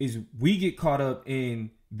is we get caught up in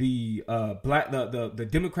the the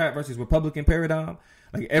Democrat versus Republican paradigm.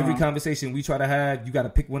 Like, every conversation we try to have, you got to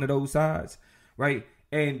pick one of those sides, right?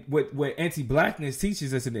 And what anti-blackness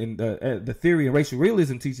teaches us, and the theory of racial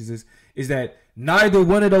realism teaches us, is that neither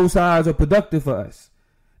one of those sides are productive for us.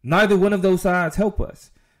 Neither one of those sides help us.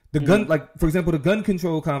 The gun, like, for example, the gun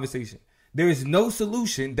control conversation. There is no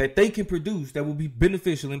solution that they can produce that will be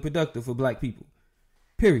beneficial and productive for black people.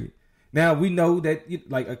 Period. Now, we know that,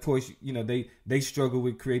 like, of course, they struggle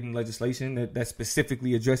with creating legislation that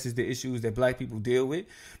specifically addresses the issues that black people deal with.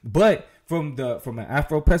 But from an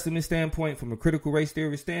Afro-pessimist standpoint, from a critical race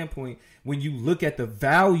theorist standpoint, when you look at the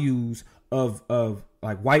values of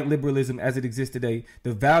like white liberalism as it exists today,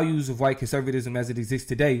 the values of white conservatism as it exists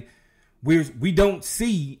today, we don't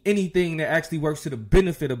see anything that actually works to the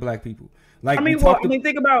benefit of black people. Like, think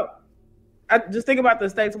about the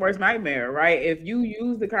state's worst nightmare, right? If you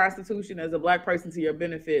use the Constitution as a black person to your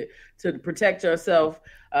benefit to protect yourself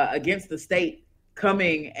against the state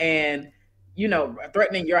coming and,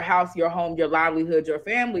 threatening your house, your home, your livelihood, your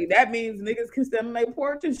family, that means niggas can stand on their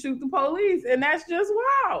porch and shoot the police. And that's just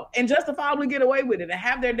wow. And justifiably get away with it and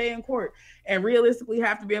have their day in court and realistically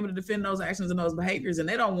have to be able to defend those actions and those behaviors. And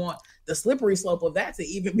they don't want the slippery slope of that to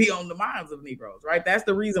even be on the minds of Negroes, right? That's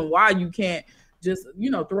the reason why you can't just,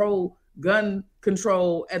 throw gun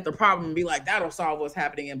control at the problem and be like, that'll solve what's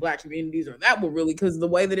happening in black communities, or that will really, because the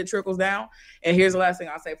way that it trickles down. And here's the last thing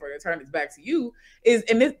I'll say for the turn it back to you is,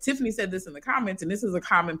 and Tiffany said this in the comments, and this is a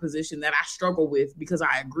common position that I struggle with because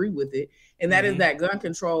I agree with it, and that is that gun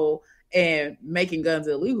control and making guns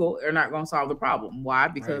illegal are not going to solve the problem. Why?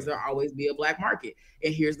 Because there'll always be a black market.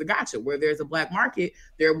 And here's the gotcha. Where there's a black market,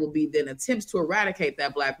 there will be then attempts to eradicate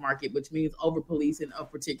that black market, which means over-policing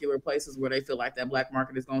of particular places where they feel like that black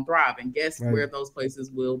market is going to thrive. And guess where those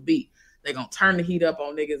places will be? They're going to turn the heat up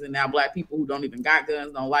on niggas, and now black people who don't even got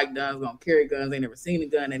guns, don't like guns, don't carry guns, they never seen a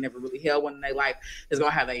gun, they never really held one in their life, is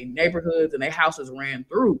going to have their neighborhoods and their houses ran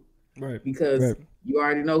through. Right. Because you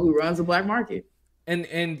already know who runs the black market. And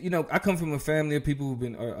I come from a family of people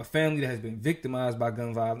a family that has been victimized by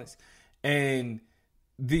gun violence, and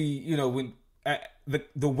the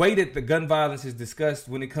way that the gun violence is discussed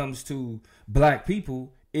when it comes to black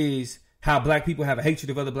people is how black people have a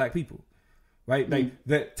hatred of other black people, right? Like,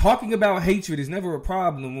 that talking about hatred is never a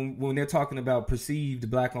problem when they're talking about perceived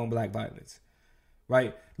black on black violence,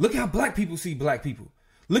 right? Look how black people see black people.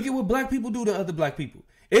 Look at what black people do to other black people.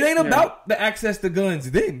 It ain't about the access to guns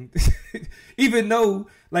then. Even though,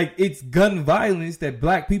 like, it's gun violence that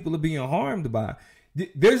black people are being harmed by.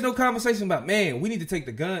 There's no conversation about, man, we need to take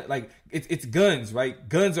the gun. Like, it's guns, right?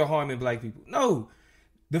 Guns are harming black people. No.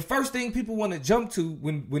 The first thing people want to jump to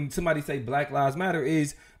when somebody say Black Lives Matter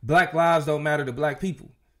is black lives don't matter to black people.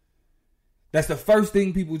 That's the first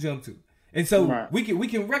thing people jump to. And so we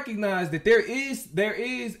can recognize that there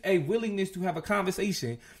is a willingness to have a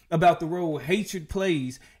conversation about the role hatred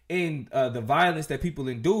plays in the violence that people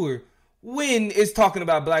endure when it's talking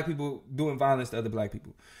about black people doing violence to other black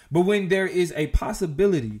people. But when there is a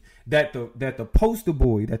possibility that the poster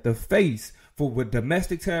boy, that the face for what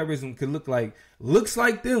domestic terrorism could look like, looks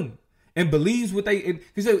like them and believes what they,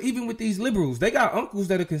 because even with these liberals, they got uncles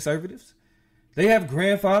that are conservatives. They have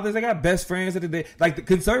grandfathers. They got best friends that they like. The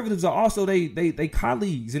conservatives are also they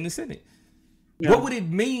colleagues in the Senate. Yeah. What would it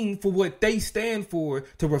mean for what they stand for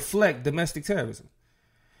to reflect domestic terrorism?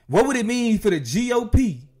 What would it mean for the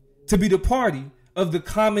GOP to be the party of the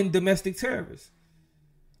common domestic terrorists?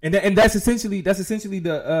 And that's essentially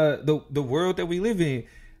the world that we live in.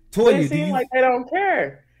 Toya, it seems like they don't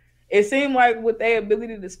care. It seemed like with their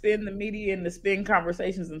ability to spin the media and to spin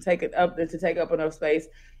conversations and take up enough space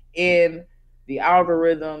in the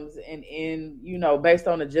algorithms and in, based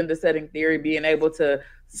on agenda setting theory, being able to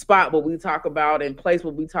spot what we talk about and place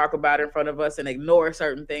what we talk about in front of us and ignore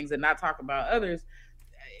certain things and not talk about others.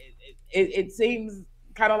 It seems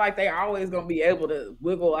kind of like they're always going to be able to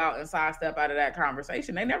wiggle out and sidestep out of that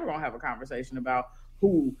conversation. They never going to have a conversation about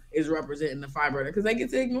who is representing the fiber because they get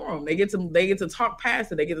to ignore them. They get to talk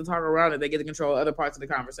past it. They get to talk around it. They get to control other parts of the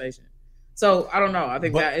conversation. So I don't know. I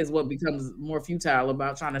think that is what becomes more futile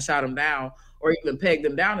about trying to shut them down or even peg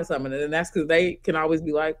them down to something. And that's because they can always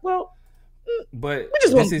be like, well, we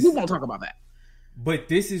won't talk about that. But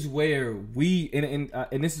this is where we,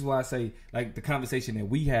 and this is why I say, like, the conversation that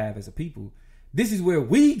we have as a people, this is where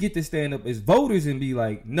we get to stand up as voters and be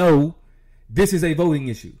like, no, this is a voting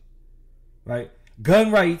issue, right?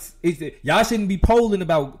 Gun rights, y'all shouldn't be polling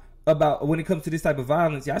about when it comes to this type of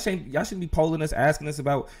violence. Y'all shouldn't be polling us, asking us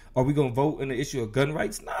about, are we gonna vote in the issue of gun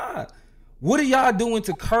rights? Nah. What are y'all doing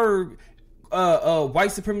to curb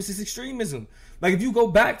white supremacist extremism? Like, if you go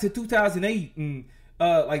back to 2008 and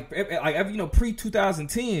pre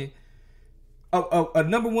 2010, a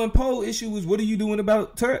number one poll issue was, what are you doing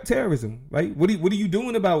about terrorism? Right? What are you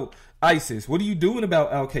doing about ISIS? What are you doing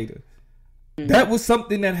about Al Qaeda? That was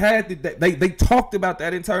something that they talked about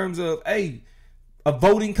that in terms of a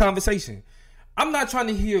voting conversation. I'm not trying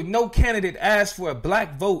to hear no candidate ask for a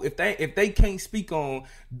black vote if they can't speak on,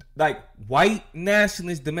 like, white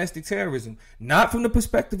nationalist domestic terrorism, not from the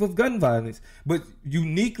perspective of gun violence, but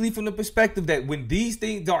uniquely from the perspective that when these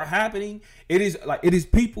things are happening, it is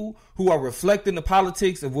people who are reflecting the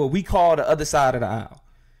politics of what we call the other side of the aisle.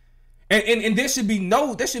 And there should be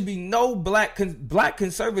no black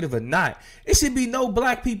conservative or not. It should be no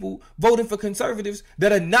black people voting for conservatives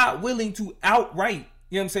that are not willing to outright,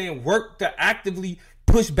 you know what I'm saying, work to actively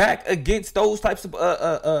push back against those types of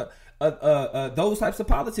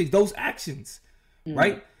politics, those actions,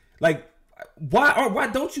 right? Like, why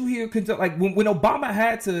don't you hear, like, when Obama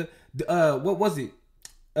had to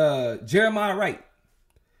Jeremiah Wright.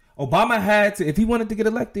 Obama had to, if he wanted to get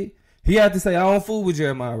elected, he had to say, I don't fool with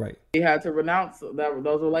Jeremiah Wright. He had to renounce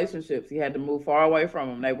those relationships. He had to move far away from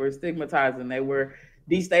them. They were stigmatizing. They were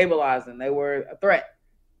destabilizing. They were a threat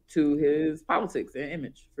to his politics and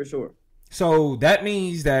image, for sure. So that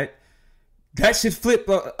means that should flip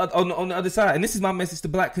on the other side. And this is my message to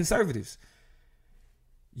black conservatives.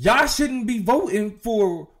 Y'all shouldn't be voting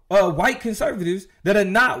for white conservatives that are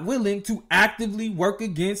not willing to actively work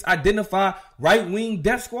against, identify right-wing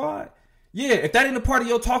death squad. Yeah, if that ain't a part of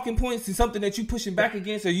your talking points and something that you pushing back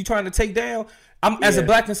against or you trying to take down, as a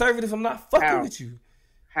black conservative, I'm not fucking with you.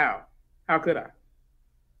 How could I?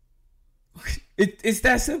 It's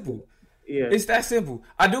that simple. Yeah, it's that simple.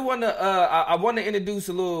 I do want to. I want to introduce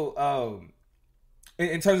a little.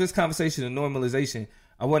 In terms of this conversation of normalization,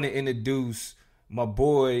 I want to introduce my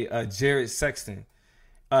boy Jared Sexton.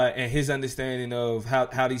 And his understanding of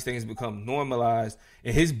how these things become normalized.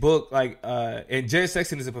 In his book, and Jared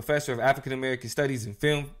Sexton is a professor of African American Studies and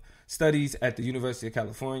Film Studies at the University of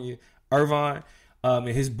California, Irvine. In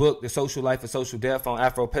his book, The Social Life of Social Death on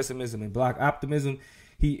Afro-Pessimism and Black Optimism,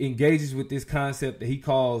 he engages with this concept that he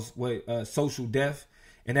calls social death.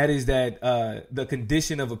 And that is that the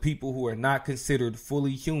condition of a people who are not considered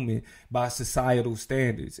fully human by societal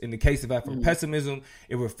standards. In the case of Afro-pessimism,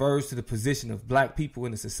 it refers to the position of black people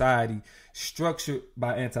in a society structured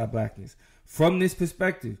by anti-blackness. From this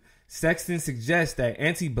perspective, Sexton suggests that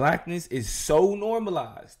anti-blackness is so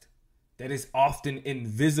normalized that it's often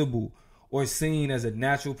invisible or seen as a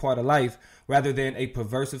natural part of life rather than a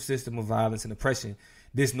perversive system of violence and oppression.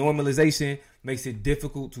 This normalization makes it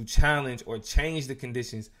difficult to challenge or change the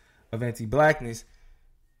conditions of anti-blackness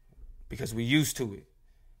because we're used to it.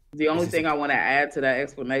 The only thing I want to add to that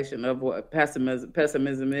explanation of what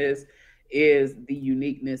pessimism is the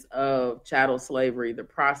uniqueness of chattel slavery, the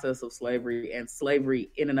process of slavery, and slavery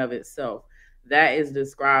in and of itself. That is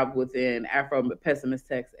described within Afro-pessimist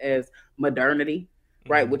texts as modernity,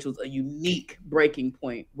 right? Which was a unique breaking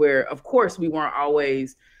point where, of course, we weren't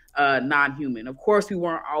always non-human. Of course, we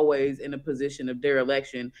weren't always in a position of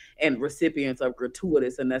dereliction and recipients of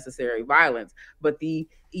gratuitous and necessary violence. But the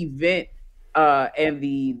event and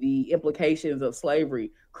the implications of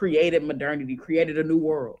slavery created modernity, created a new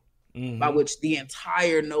world. By which the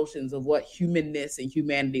entire notions of what humanness and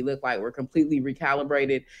humanity look like were completely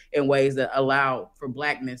recalibrated in ways that allowed for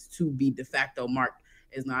Blackness to be de facto marked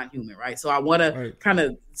as non-human, right? So I want to kind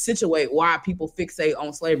of situate why people fixate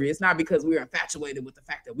on slavery. It's not because we are infatuated with the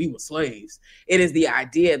fact that we were slaves. It is the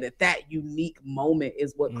idea that that unique moment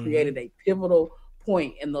is what created a pivotal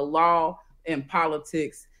point in the law, in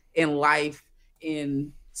politics, in life,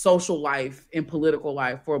 in social life, in political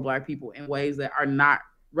life for Black people in ways that are not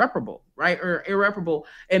reparable, right? Or irreparable.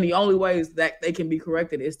 And the only ways that they can be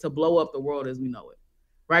corrected is to blow up the world as we know it,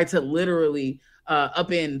 right? To literally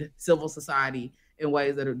upend civil society in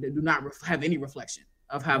ways that do not have any reflection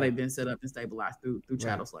of how they've been set up and stabilized through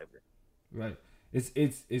chattel slavery. Right.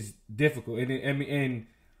 It's difficult. And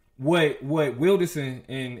what Wilderson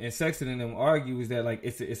and Sexton and them argue is that like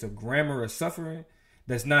it's a grammar of suffering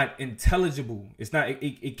that's not intelligible. It's not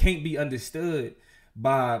it can't be understood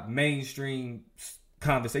by mainstream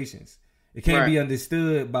conversations. It can't be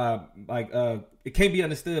understood by it can't be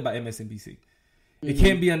understood by MSNBC. It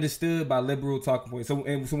can't be understood by liberal talking points. So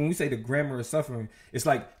when we say the grammar of suffering, it's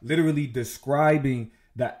like literally describing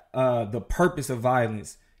that the purpose of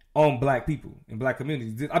violence on Black people and Black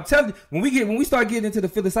communities. I'm telling you, when we start getting into the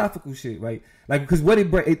philosophical shit, right? Like because what we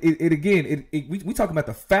talking about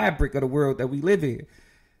the fabric of the world that we live in.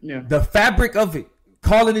 Yeah. The fabric of it,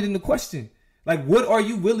 calling it into question. Like, what are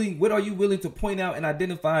you willing to point out and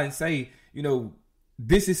identify and say, you know,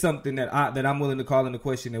 this is something that I'm willing to call into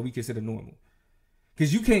question that we consider normal?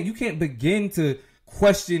 Because you can't begin to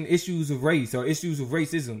question issues of race or issues of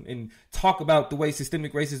racism and talk about the way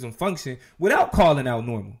systemic racism function without calling out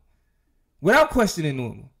normal, without questioning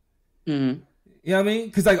normal. You know what I mean?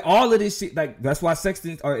 Because like all of this shit, like that's why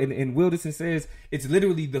Sexton and Wilderson says it's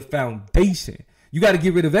literally the foundation. You got to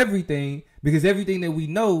get rid of everything because everything that we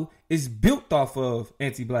know is built off of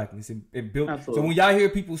anti-Blackness and built. Absolutely. So when y'all hear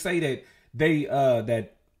people say that they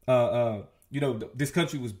this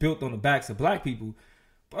country was built on the backs of Black people,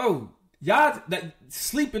 bro, y'all that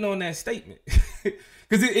sleeping on that statement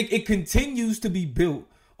because it continues to be built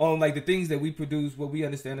on like the things that we produce, what we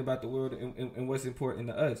understand about the world, and what's important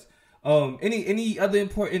to us. Any other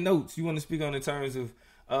important notes you want to speak on in terms of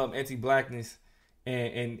anti-Blackness?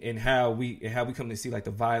 And how we come to see like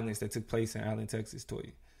the violence that took place in Allen, Texas,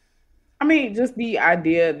 Toya? I mean, just the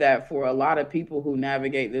idea that for a lot of people who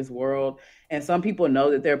navigate this world, and some people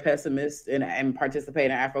know that they're pessimists and participate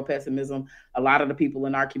in Afro-pessimism, a lot of the people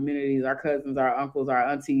in our communities, our cousins, our uncles, our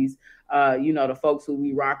aunties, the folks who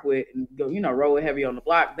we rock with and go, roll heavy on the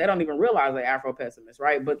block, they don't even realize they're Afro-pessimists,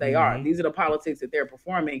 right? But they are. These are the politics that they're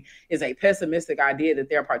performing is a pessimistic idea that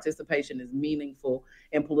their participation is meaningful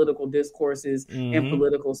in political discourses, in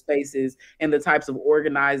political spaces, and the types of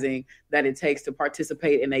organizing that it takes to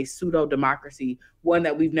participate in a pseudo-democracy, one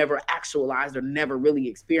that we've never actualized or never really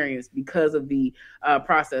experienced because of the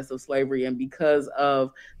process of slavery and because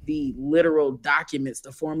of the literal documents,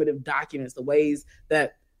 the formative documents, the ways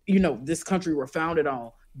that this country were founded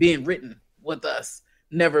on being written with us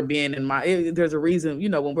never being in there's a reason,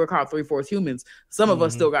 when we're called 3/4 humans, some of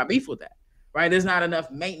us still got beef with that, right? There's not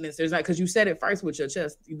enough maintenance. There's not, because you said it first with your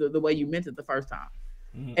chest, the way you meant it the first time.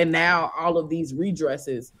 And now all of these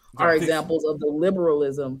redresses are examples of the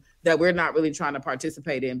liberalism that we're not really trying to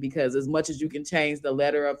participate in, because as much as you can change the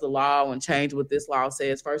letter of the law and change what this law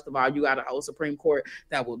says, first of all, you got a whole Supreme Court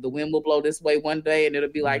that the wind will blow this way one day and it'll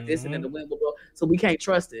be like this, and then the wind will blow. So we can't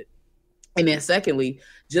trust it. And then secondly,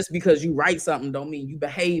 just because you write something don't mean you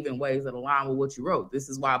behave in ways that align with what you wrote. This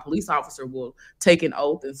is why a police officer will take an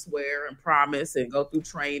oath and swear and promise and go through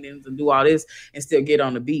trainings and do all this and still get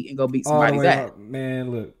on the beat and go beat somebody's ass. Man,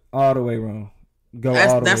 look, all the way wrong.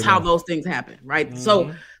 That's how those things happen, right?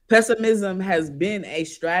 So pessimism has been a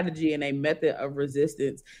strategy and a method of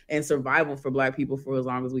resistance and survival for Black people for as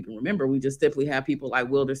long as we can remember. We just simply have people like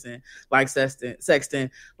Wilderson, like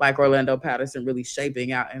Sexton, like Orlando Patterson really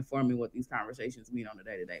shaping out and forming what these conversations mean on a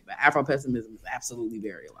day-to-day. But Afro-pessimism is absolutely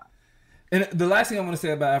very alive. And the last thing I want to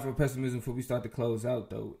say about Afro-pessimism before we start to close out,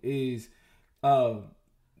 though, is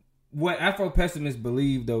what Afro-pessimists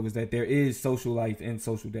believe, though, is that there is social life and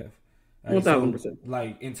social death. Right? 1,000%. So,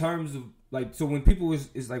 like, in terms like, so when people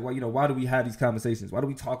is like, well, why do we have these conversations? Why do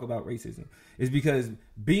we talk about racism? It's because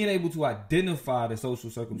being able to identify the social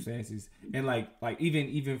circumstances and like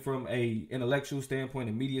even from a intellectual standpoint,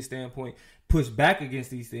 a media standpoint, push back against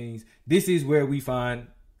these things. This is where we find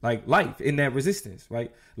like life in that resistance,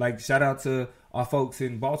 right? Like, shout out to our folks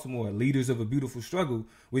in Baltimore, leaders of a beautiful struggle,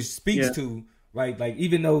 which speaks to, right? Like,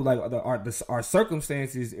 even though like our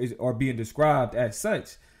circumstances are being described as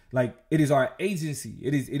such, like, it is our agency.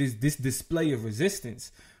 It is this display of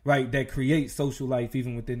resistance, right, that creates social life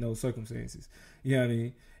even within those circumstances. You know what I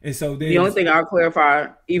mean? And so the only thing I'll clarify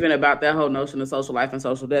even about that whole notion of social life and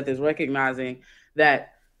social death is recognizing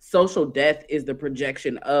that social death is the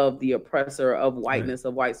projection of the oppressor of whiteness,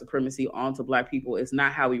 of white supremacy onto Black people. It's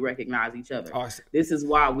not how we recognize each other. Awesome. This is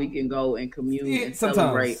why we can go and commune and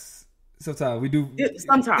celebrate. Sometimes we do.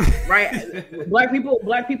 Sometimes, right? Black people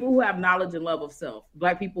who have knowledge and love of self.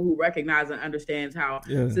 Black people who recognize and understands how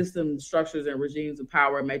systems, structures, and regimes of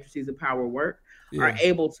power, matrices of power work, are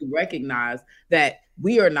able to recognize that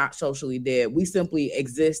we are not socially dead. We simply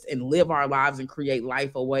exist and live our lives and create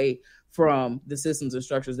life away from the systems and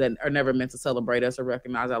structures that are never meant to celebrate us or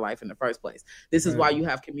recognize our life in the first place. This is why you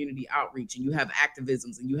have community outreach and you have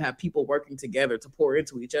activisms and you have people working together to pour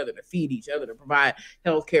into each other, to feed each other, to provide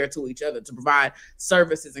healthcare to each other, to provide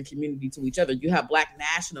services and community to each other. You have Black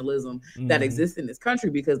nationalism that exists in this country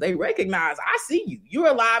because they recognize, I see you. You're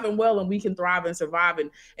alive and well, and we can thrive and survive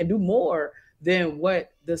and do more than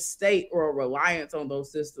what the state or a reliance on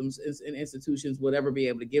those systems and institutions would ever be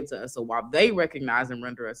able to give to us. So while they recognize and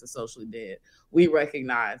render us as socially dead, we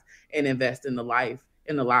recognize and invest in the life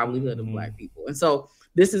and the livelihood of Black people. And so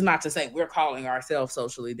this is not to say we're calling ourselves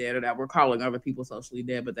socially dead or that we're calling other people socially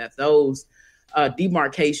dead, but that those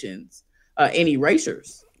demarcations and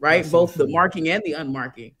erasures, right? Both the marking and the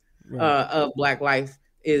unmarking of Black life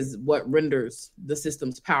is what renders the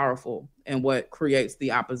systems powerful and what creates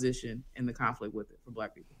the opposition and the conflict with it for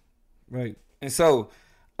Black people. Right. And so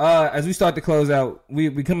as we start to close out,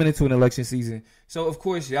 we coming into an election season. So of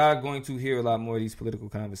course y'all are going to hear a lot more of these political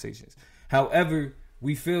conversations. However,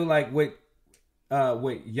 we feel like what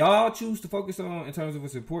y'all choose to focus on in terms of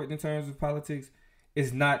what's important in terms of politics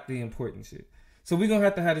is not the important shit. So we're gonna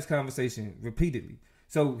have to have this conversation repeatedly.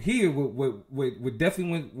 So here, what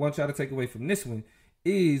definitely want y'all to take away from this one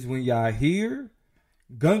is when y'all hear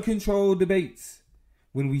gun control debates,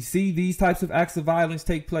 when we see these types of acts of violence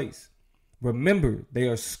take place, remember they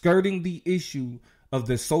are skirting the issue of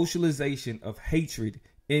the socialization of hatred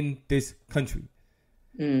in this country.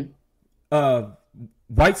 White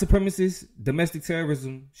supremacists, domestic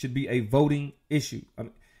terrorism should be a voting issue.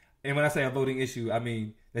 And when I say a voting issue, I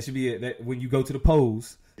mean that should be that when you go to the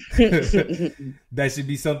polls, that should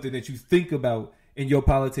be something that you think about in your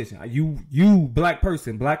politician. You Black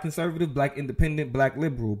person, Black conservative, Black independent, Black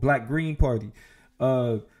liberal, Black Green Party,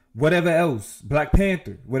 whatever else, Black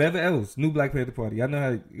Panther, whatever else, new Black Panther Party. I know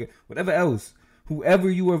how, whatever else, whoever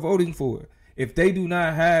you are voting for, if they do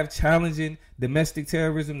not have challenging domestic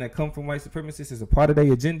terrorism that come from white supremacists as a part of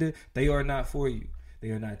their agenda, they are not for you. They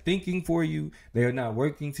are not thinking for you. They are not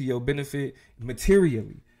working to your benefit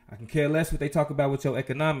materially. I can care less what they talk about with your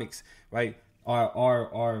economics, right?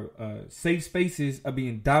 Our safe spaces are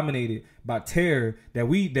being dominated by terror that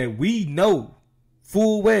we know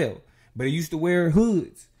full well, but it used to wear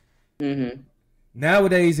hoods.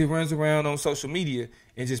 Nowadays, it runs around on social media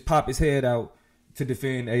and just pop its head out to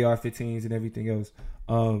defend AR-15s and everything else.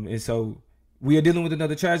 And so we are dealing with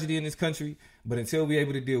another tragedy in this country, but until we're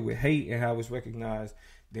able to deal with hate and how it's recognized,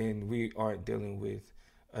 then we aren't dealing with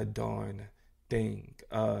a darn thing.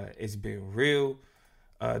 It's been real.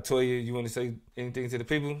 Toya, you want to say anything to the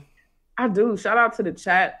people? I do. Shout out to the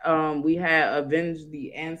chat. We had Avenge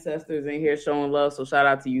the Ancestors in here showing love, so shout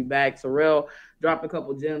out to you back. Sorrell dropped a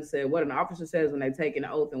couple gems, said what an officer says when they take an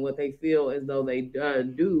oath and what they feel as though they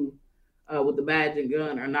do with the badge and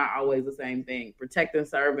gun are not always the same thing. Protect and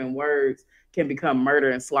serve in words can become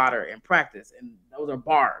murder and slaughter in practice. And those are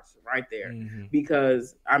bars right there.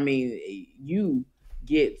 Because, I mean, you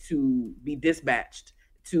get to be dispatched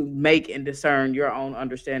to make and discern your own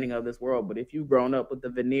understanding of this world. But if you've grown up with the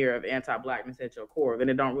veneer of anti-Blackness at your core, then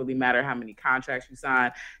it don't really matter how many contracts you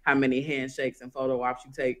sign, how many handshakes and photo ops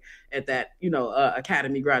you take at that,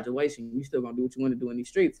 academy graduation. You still gonna do what you want to do in these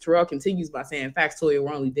streets. Terrell continues by saying, facts, Toya,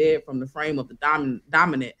 we're only dead from the frame of the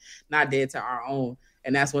dominant, not dead to our own.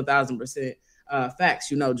 And that's 1000%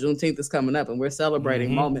 facts. Juneteenth is coming up and we're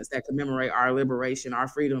celebrating moments that commemorate our liberation, our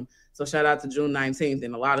freedom. So shout out to June 19th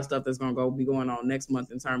and a lot of stuff that's going to be going on next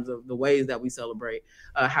month in terms of the ways that we celebrate,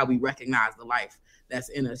 how we recognize the life that's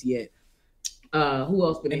in us yet. Who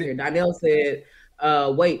else been in here? Donnell said,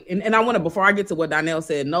 Wait, and I want to, before I get to what Donnell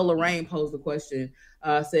said, Nola Rain posed the question,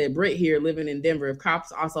 said, Britt here living in Denver, if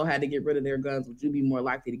cops also had to get rid of their guns, would you be more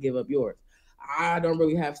likely to give up yours? I don't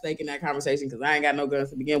really have stake in that conversation because I ain't got no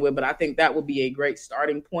guns to begin with, but I think that would be a great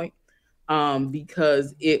starting point,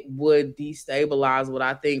 because it would destabilize what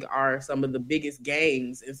I think are some of the biggest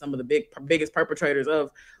gangs and some of the biggest perpetrators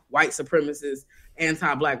of white supremacist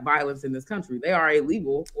anti-black violence in this country. They are a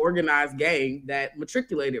legal, organized gang that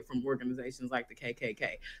matriculated from organizations like the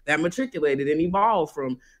KKK, that matriculated and evolved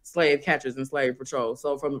from slave catchers and slave patrol.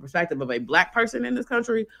 So from the perspective of a black person in this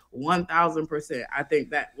country, 1,000%, I think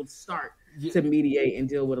that would start to mediate and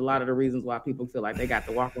deal with a lot of the reasons why people feel like they got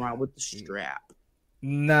to walk around with the strap.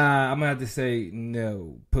 Nah, I'm gonna have to say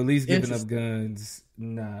no. Police giving up guns,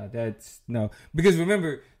 nah, that's no. Because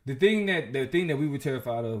remember, the thing that we were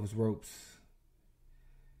terrified of was ropes.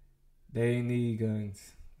 They need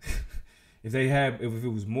guns. if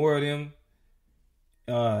it was more of them,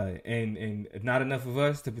 and not enough of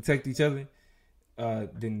us to protect each other,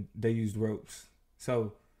 then they used ropes.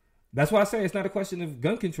 So that's why I say it's not a question of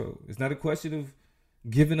gun control. It's not a question of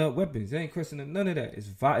giving up weapons. It ain't a question of none of that.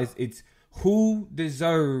 It's who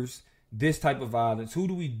deserves this type of violence? Who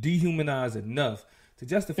do we dehumanize enough to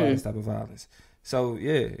justify this type of violence? So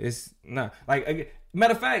yeah, it's not like.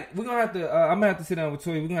 Matter of fact, we're gonna have to. I'm gonna have to sit down with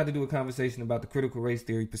Toy. We're gonna have to do a conversation about the critical race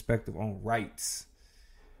theory perspective on rights,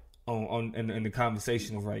 and the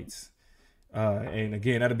conversation of rights. And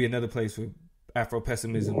again, that'll be another place where Afro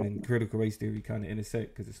pessimism and critical race theory kind of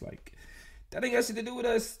intersect, because it's like that ain't got shit to do with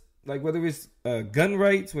us. Like whether it's gun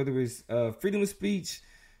rights, whether it's freedom of speech,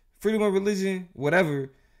 freedom of religion,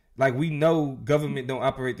 whatever. Like we know government don't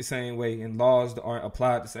operate the same way, and laws aren't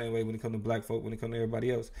applied the same way when it comes to black folk, when it comes to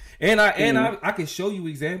everybody else. And I can show you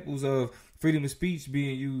examples of freedom of speech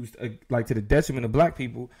being used like to the detriment of black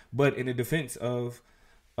people, but in the defense of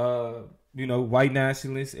white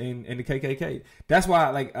nationalists and the KKK. That's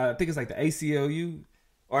why I think it's like the ACLU,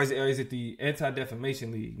 or is it the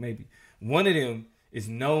Anti-Defamation League? Maybe one of them is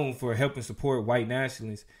known for helping support white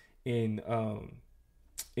nationalists in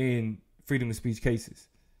freedom of speech cases.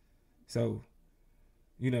 So,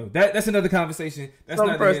 that's another conversation. That's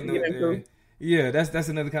not the yeah. That's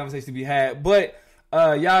another conversation to be had. But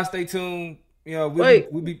y'all stay tuned.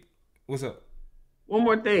 We'll be. What's up? One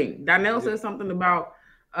more thing. Donnell said something about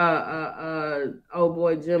old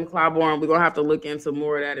boy Jim Clyburn. We're gonna have to look into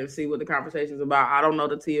more of that and see what the conversation's about. I don't know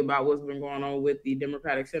the tea about what's been going on with the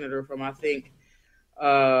Democratic senator from, I think, where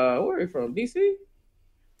are you from? DC?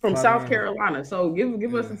 From South Carolina. So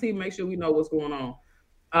give us the tea. Make sure we know what's going on.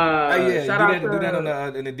 Shout out do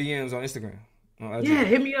that in the DMs on Instagram.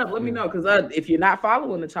 Hit me up. Let me know, because if you're not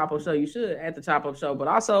following the Chop Up Show, you should at the Chop Up Show. But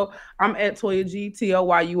also, I'm at Toya G,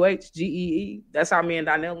 TOYUHGEE. That's how me and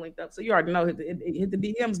Donnell linked up. So you already know, hit the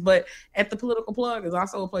DMs. But at the Political Plug is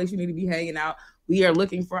also a place you need to be hanging out. We are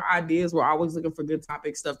looking for ideas. We're always looking for good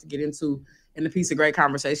topic stuff to get into and a piece of great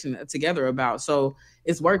conversation together about. So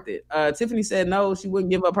it's worth it. Tiffany said no, she wouldn't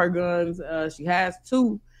give up her guns. She has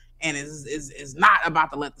two. And is not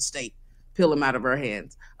about to let the state peel them out of her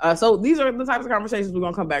hands. So these are the types of conversations we're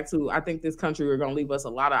going to come back to. I think this country are going to leave us a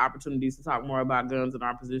lot of opportunities to talk more about guns and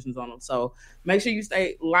our positions on them. So make sure you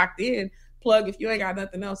stay locked in. Plug, if you ain't got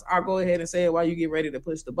nothing else, I'll go ahead and say it while you get ready to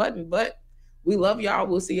push the button. But we love y'all.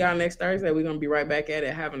 We'll see y'all next Thursday. We're going to be right back at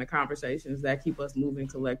it, having the conversations that keep us moving,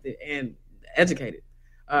 collected, and educated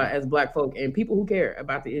as black folk and people who care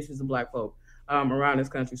about the issues of black folk around this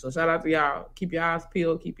country. So shout out to y'all. Keep your eyes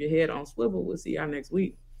peeled. Keep your head on swivel. We'll see y'all next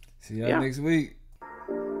week. See y'all next week.